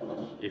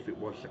if it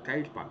was the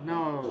case, but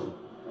no,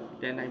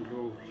 their names are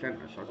all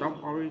centre, so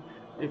don't worry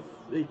if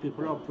these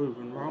people are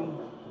proven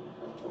wrong.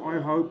 I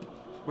hope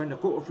when the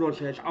Court of Law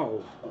says,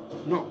 oh,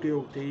 not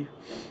guilty,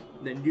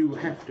 then you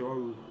have to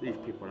owe these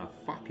people a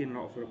fucking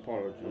lot of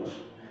apologies.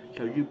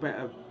 So you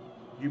better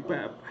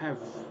have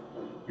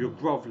your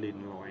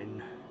grovelling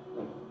line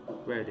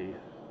ready.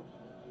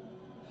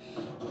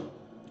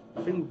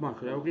 The thing with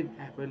Michael Elgin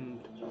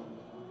happened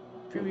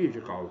a few years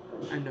ago,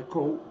 and the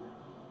court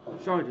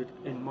sided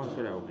in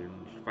Michael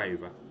Elgin's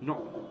favour,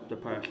 not the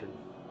person,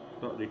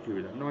 not the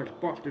accuser. Nice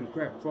Boston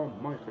crab from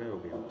Michael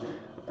Elgin,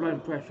 applying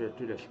pressure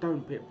to the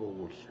Stone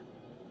Pitbull's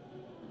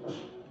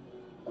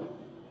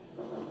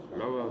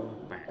lower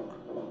back.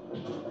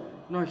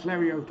 Nice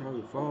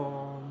Lariato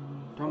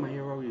from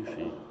Tomohiro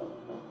Ishii.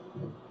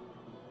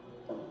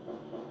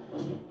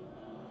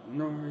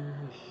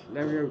 Nice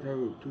Lariato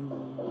to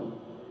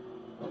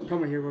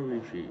Tomohiro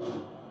Ishii.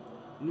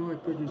 Nice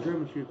British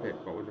German suplex,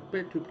 but was a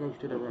bit too close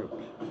to the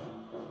ropes.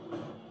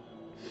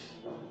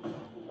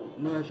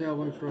 Nice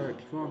elbow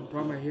strikes from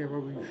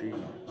Tomohiro Ishii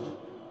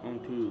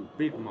onto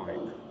Big Mike.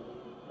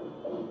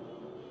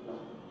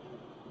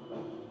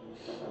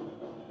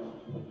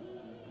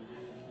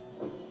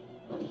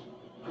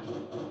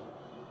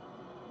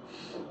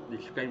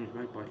 This game is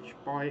made by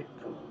Spike.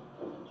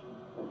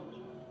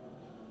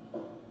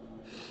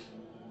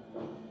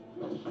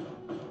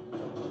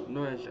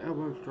 Nice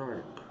elbow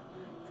strike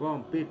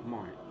from Big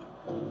Mike.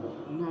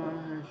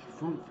 Nice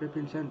front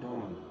flipping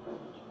senton.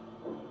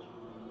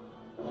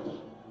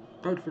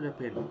 Goes for the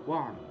pin.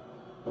 1,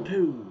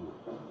 2.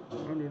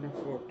 Only enough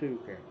for a 2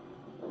 count.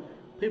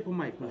 People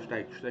make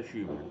mistakes, they're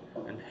human,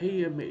 and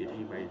he admitted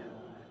he made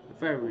a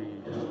very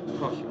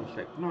costly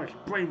mistake. Nice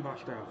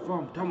brainbuster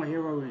from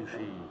Tomohiro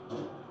Ishii.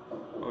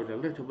 I was a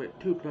little bit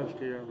too close to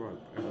the rope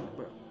and a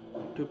bit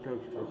too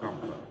close to the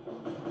comfort.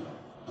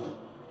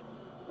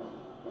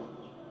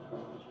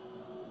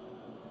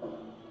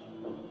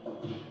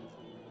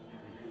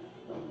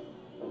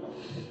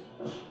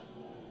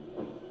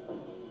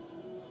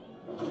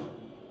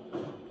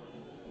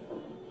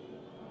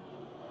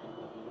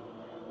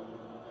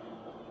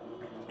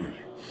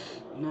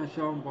 Nice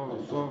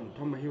armbar from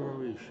Tomohiro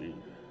Ishii.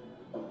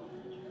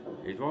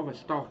 He's rather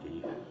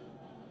stocky.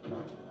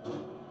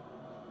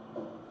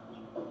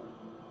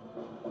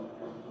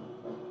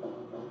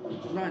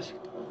 Nice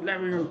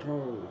Lariato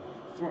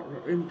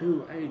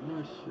into a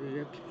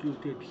nicely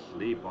executed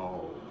sleep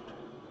hold.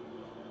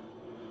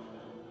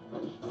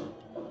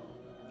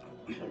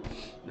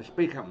 The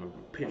speak up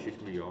pisses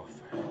me off.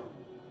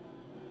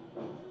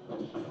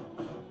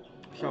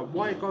 So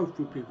why go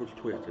through people's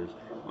Twitters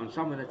on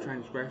some of the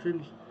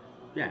transgressions?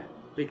 Yeah,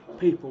 big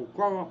people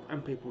grow up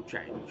and people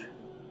change.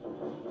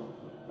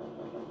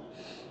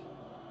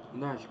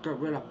 Nice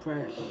gorilla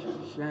press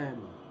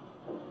slam.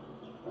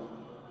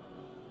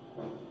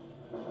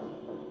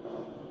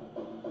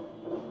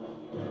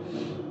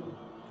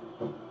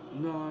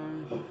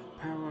 Nice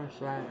power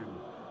slam.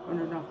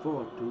 And enough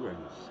for 2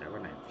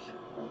 7/8.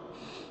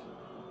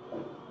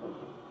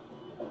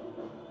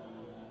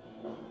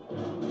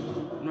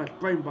 Nice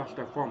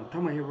brainbuster from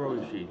Tomohiro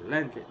Ishii.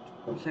 Lands it.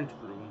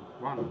 Central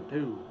 1,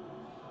 2.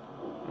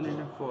 And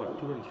enough for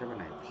 2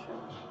 7/8.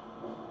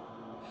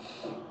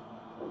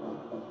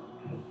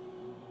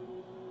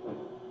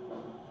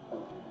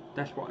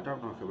 That's what I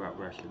don't like about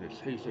wrestling. It's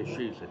he says,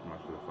 she says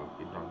most of the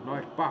fucking time.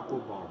 Nice buckle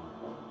bomb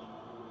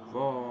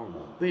from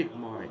Big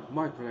Mike,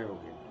 Michael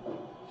Elgin.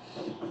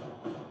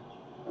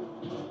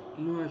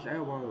 Nice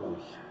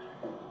elbows.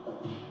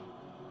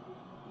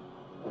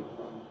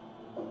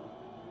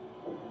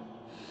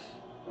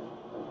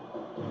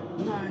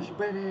 Nice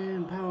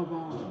spinning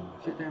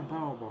powerbomb. Sit down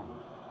powerbomb.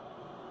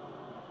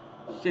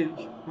 Since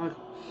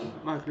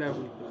Michael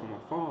Elgin's become a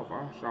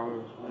father,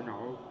 so, you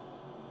know,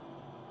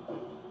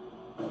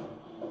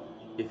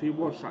 if he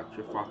was such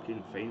a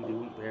fucking fiend, he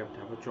wouldn't be able to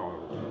have a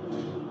child.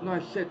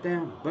 Nice sit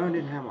down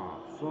burning hammer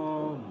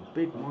from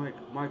Big Mike,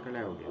 Michael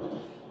Elgin.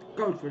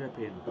 Goes for the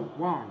pin.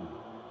 1,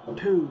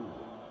 2.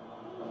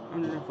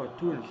 And enough for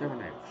 2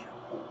 7/8.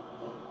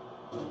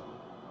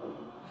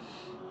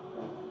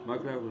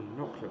 Michael Elgin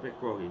knocks a bit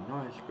groggy.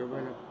 Nice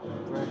gorilla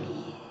press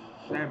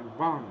slam.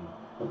 1,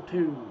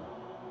 2.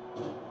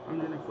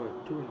 And enough for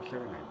 2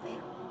 7/8.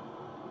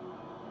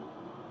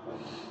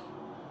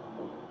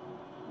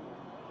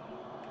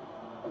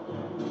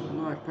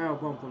 Nice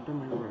powerbomb from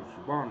Tomohiro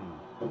Ishii. 1,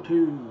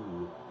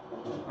 2.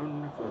 And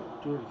enough for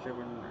 2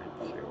 7/8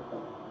 still.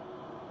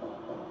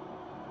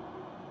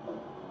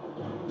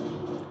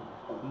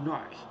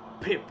 Nice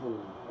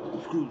pitbull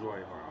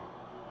screwdriver.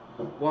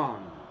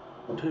 1,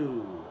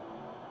 2.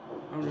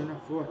 Only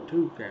enough for a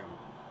 2 count.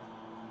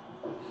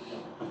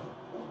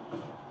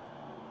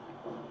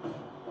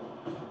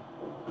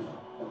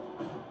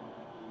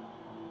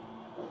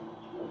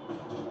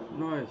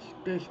 Nice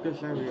discus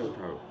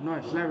Lariato.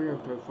 Nice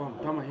Lariato from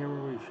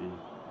Tomohiro Ishii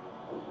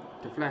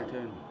to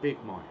flatten Big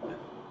Mike.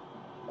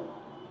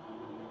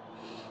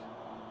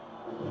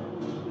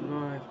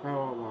 Nice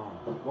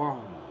powerbomb.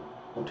 1,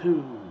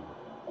 2.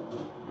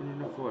 And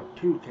enough for a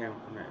 2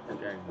 count in that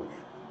exchange.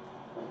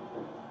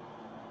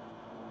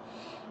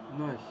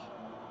 Nice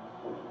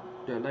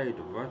delayed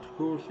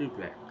vertical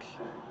suplex.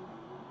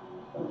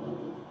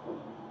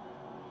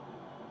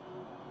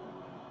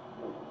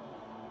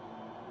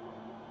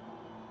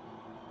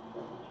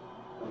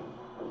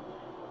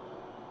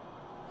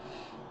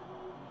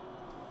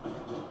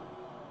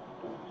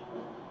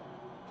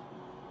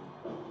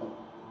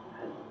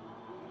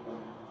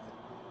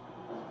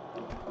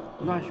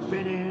 Nice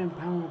spinning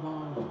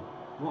powerbomb.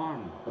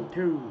 1,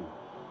 2,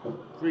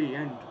 3,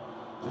 and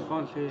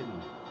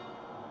advancing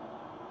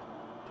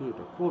to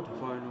the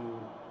quarterfinal.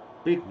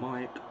 Big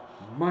Mike,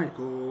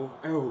 Michael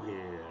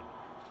Elgin.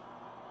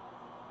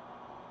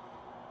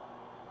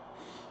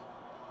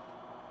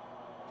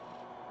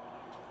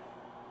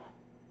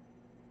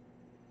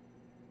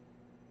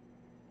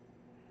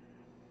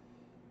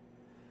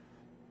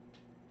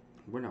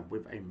 winner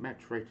with a match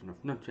rating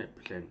of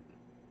 98%.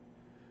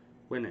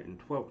 Winner in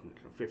 12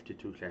 minutes and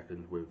 52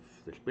 seconds with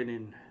the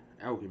spinning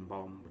Elgin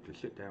bomb with the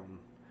sit down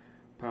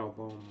power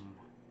bomb.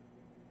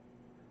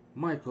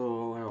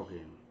 Michael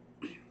Elgin.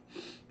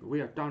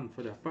 We are done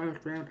for the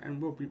first round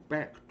and we'll be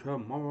back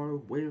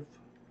tomorrow with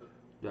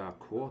the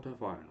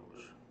quarterfinals.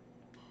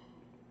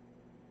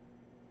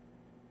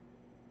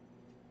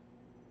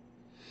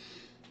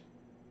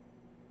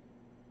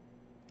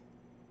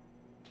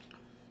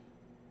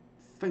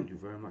 Thank you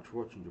very much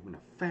for watching. You've been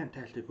a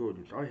fantastic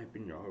audience. I have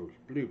been your host,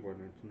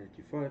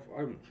 Blueboy1985.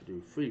 I want you to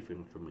do 3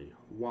 things for me.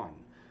 1.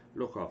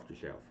 Look after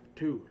yourself.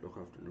 2. Look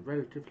after the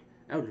relatives,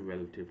 elderly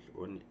relatives,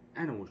 or any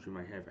animals you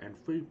may have. And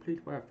 3. Please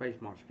wear a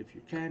face mask if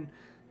you can.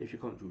 If you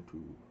can't due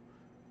to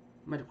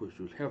medical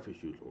issues, health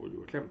issues, or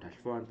your attempt, that's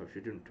fine. But if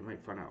you're doing it to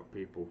make fun out of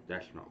people,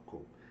 that's not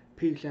cool.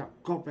 Peace out,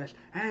 God bless,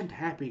 and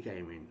happy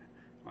gaming.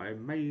 I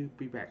may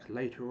be back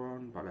later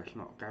on, but that's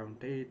not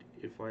guaranteed.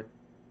 If I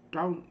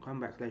don't come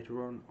back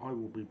later on, I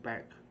will be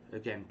back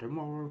again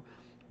tomorrow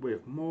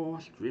with more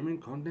streaming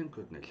content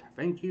goodness.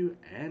 Thank you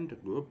and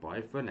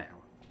goodbye for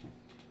now.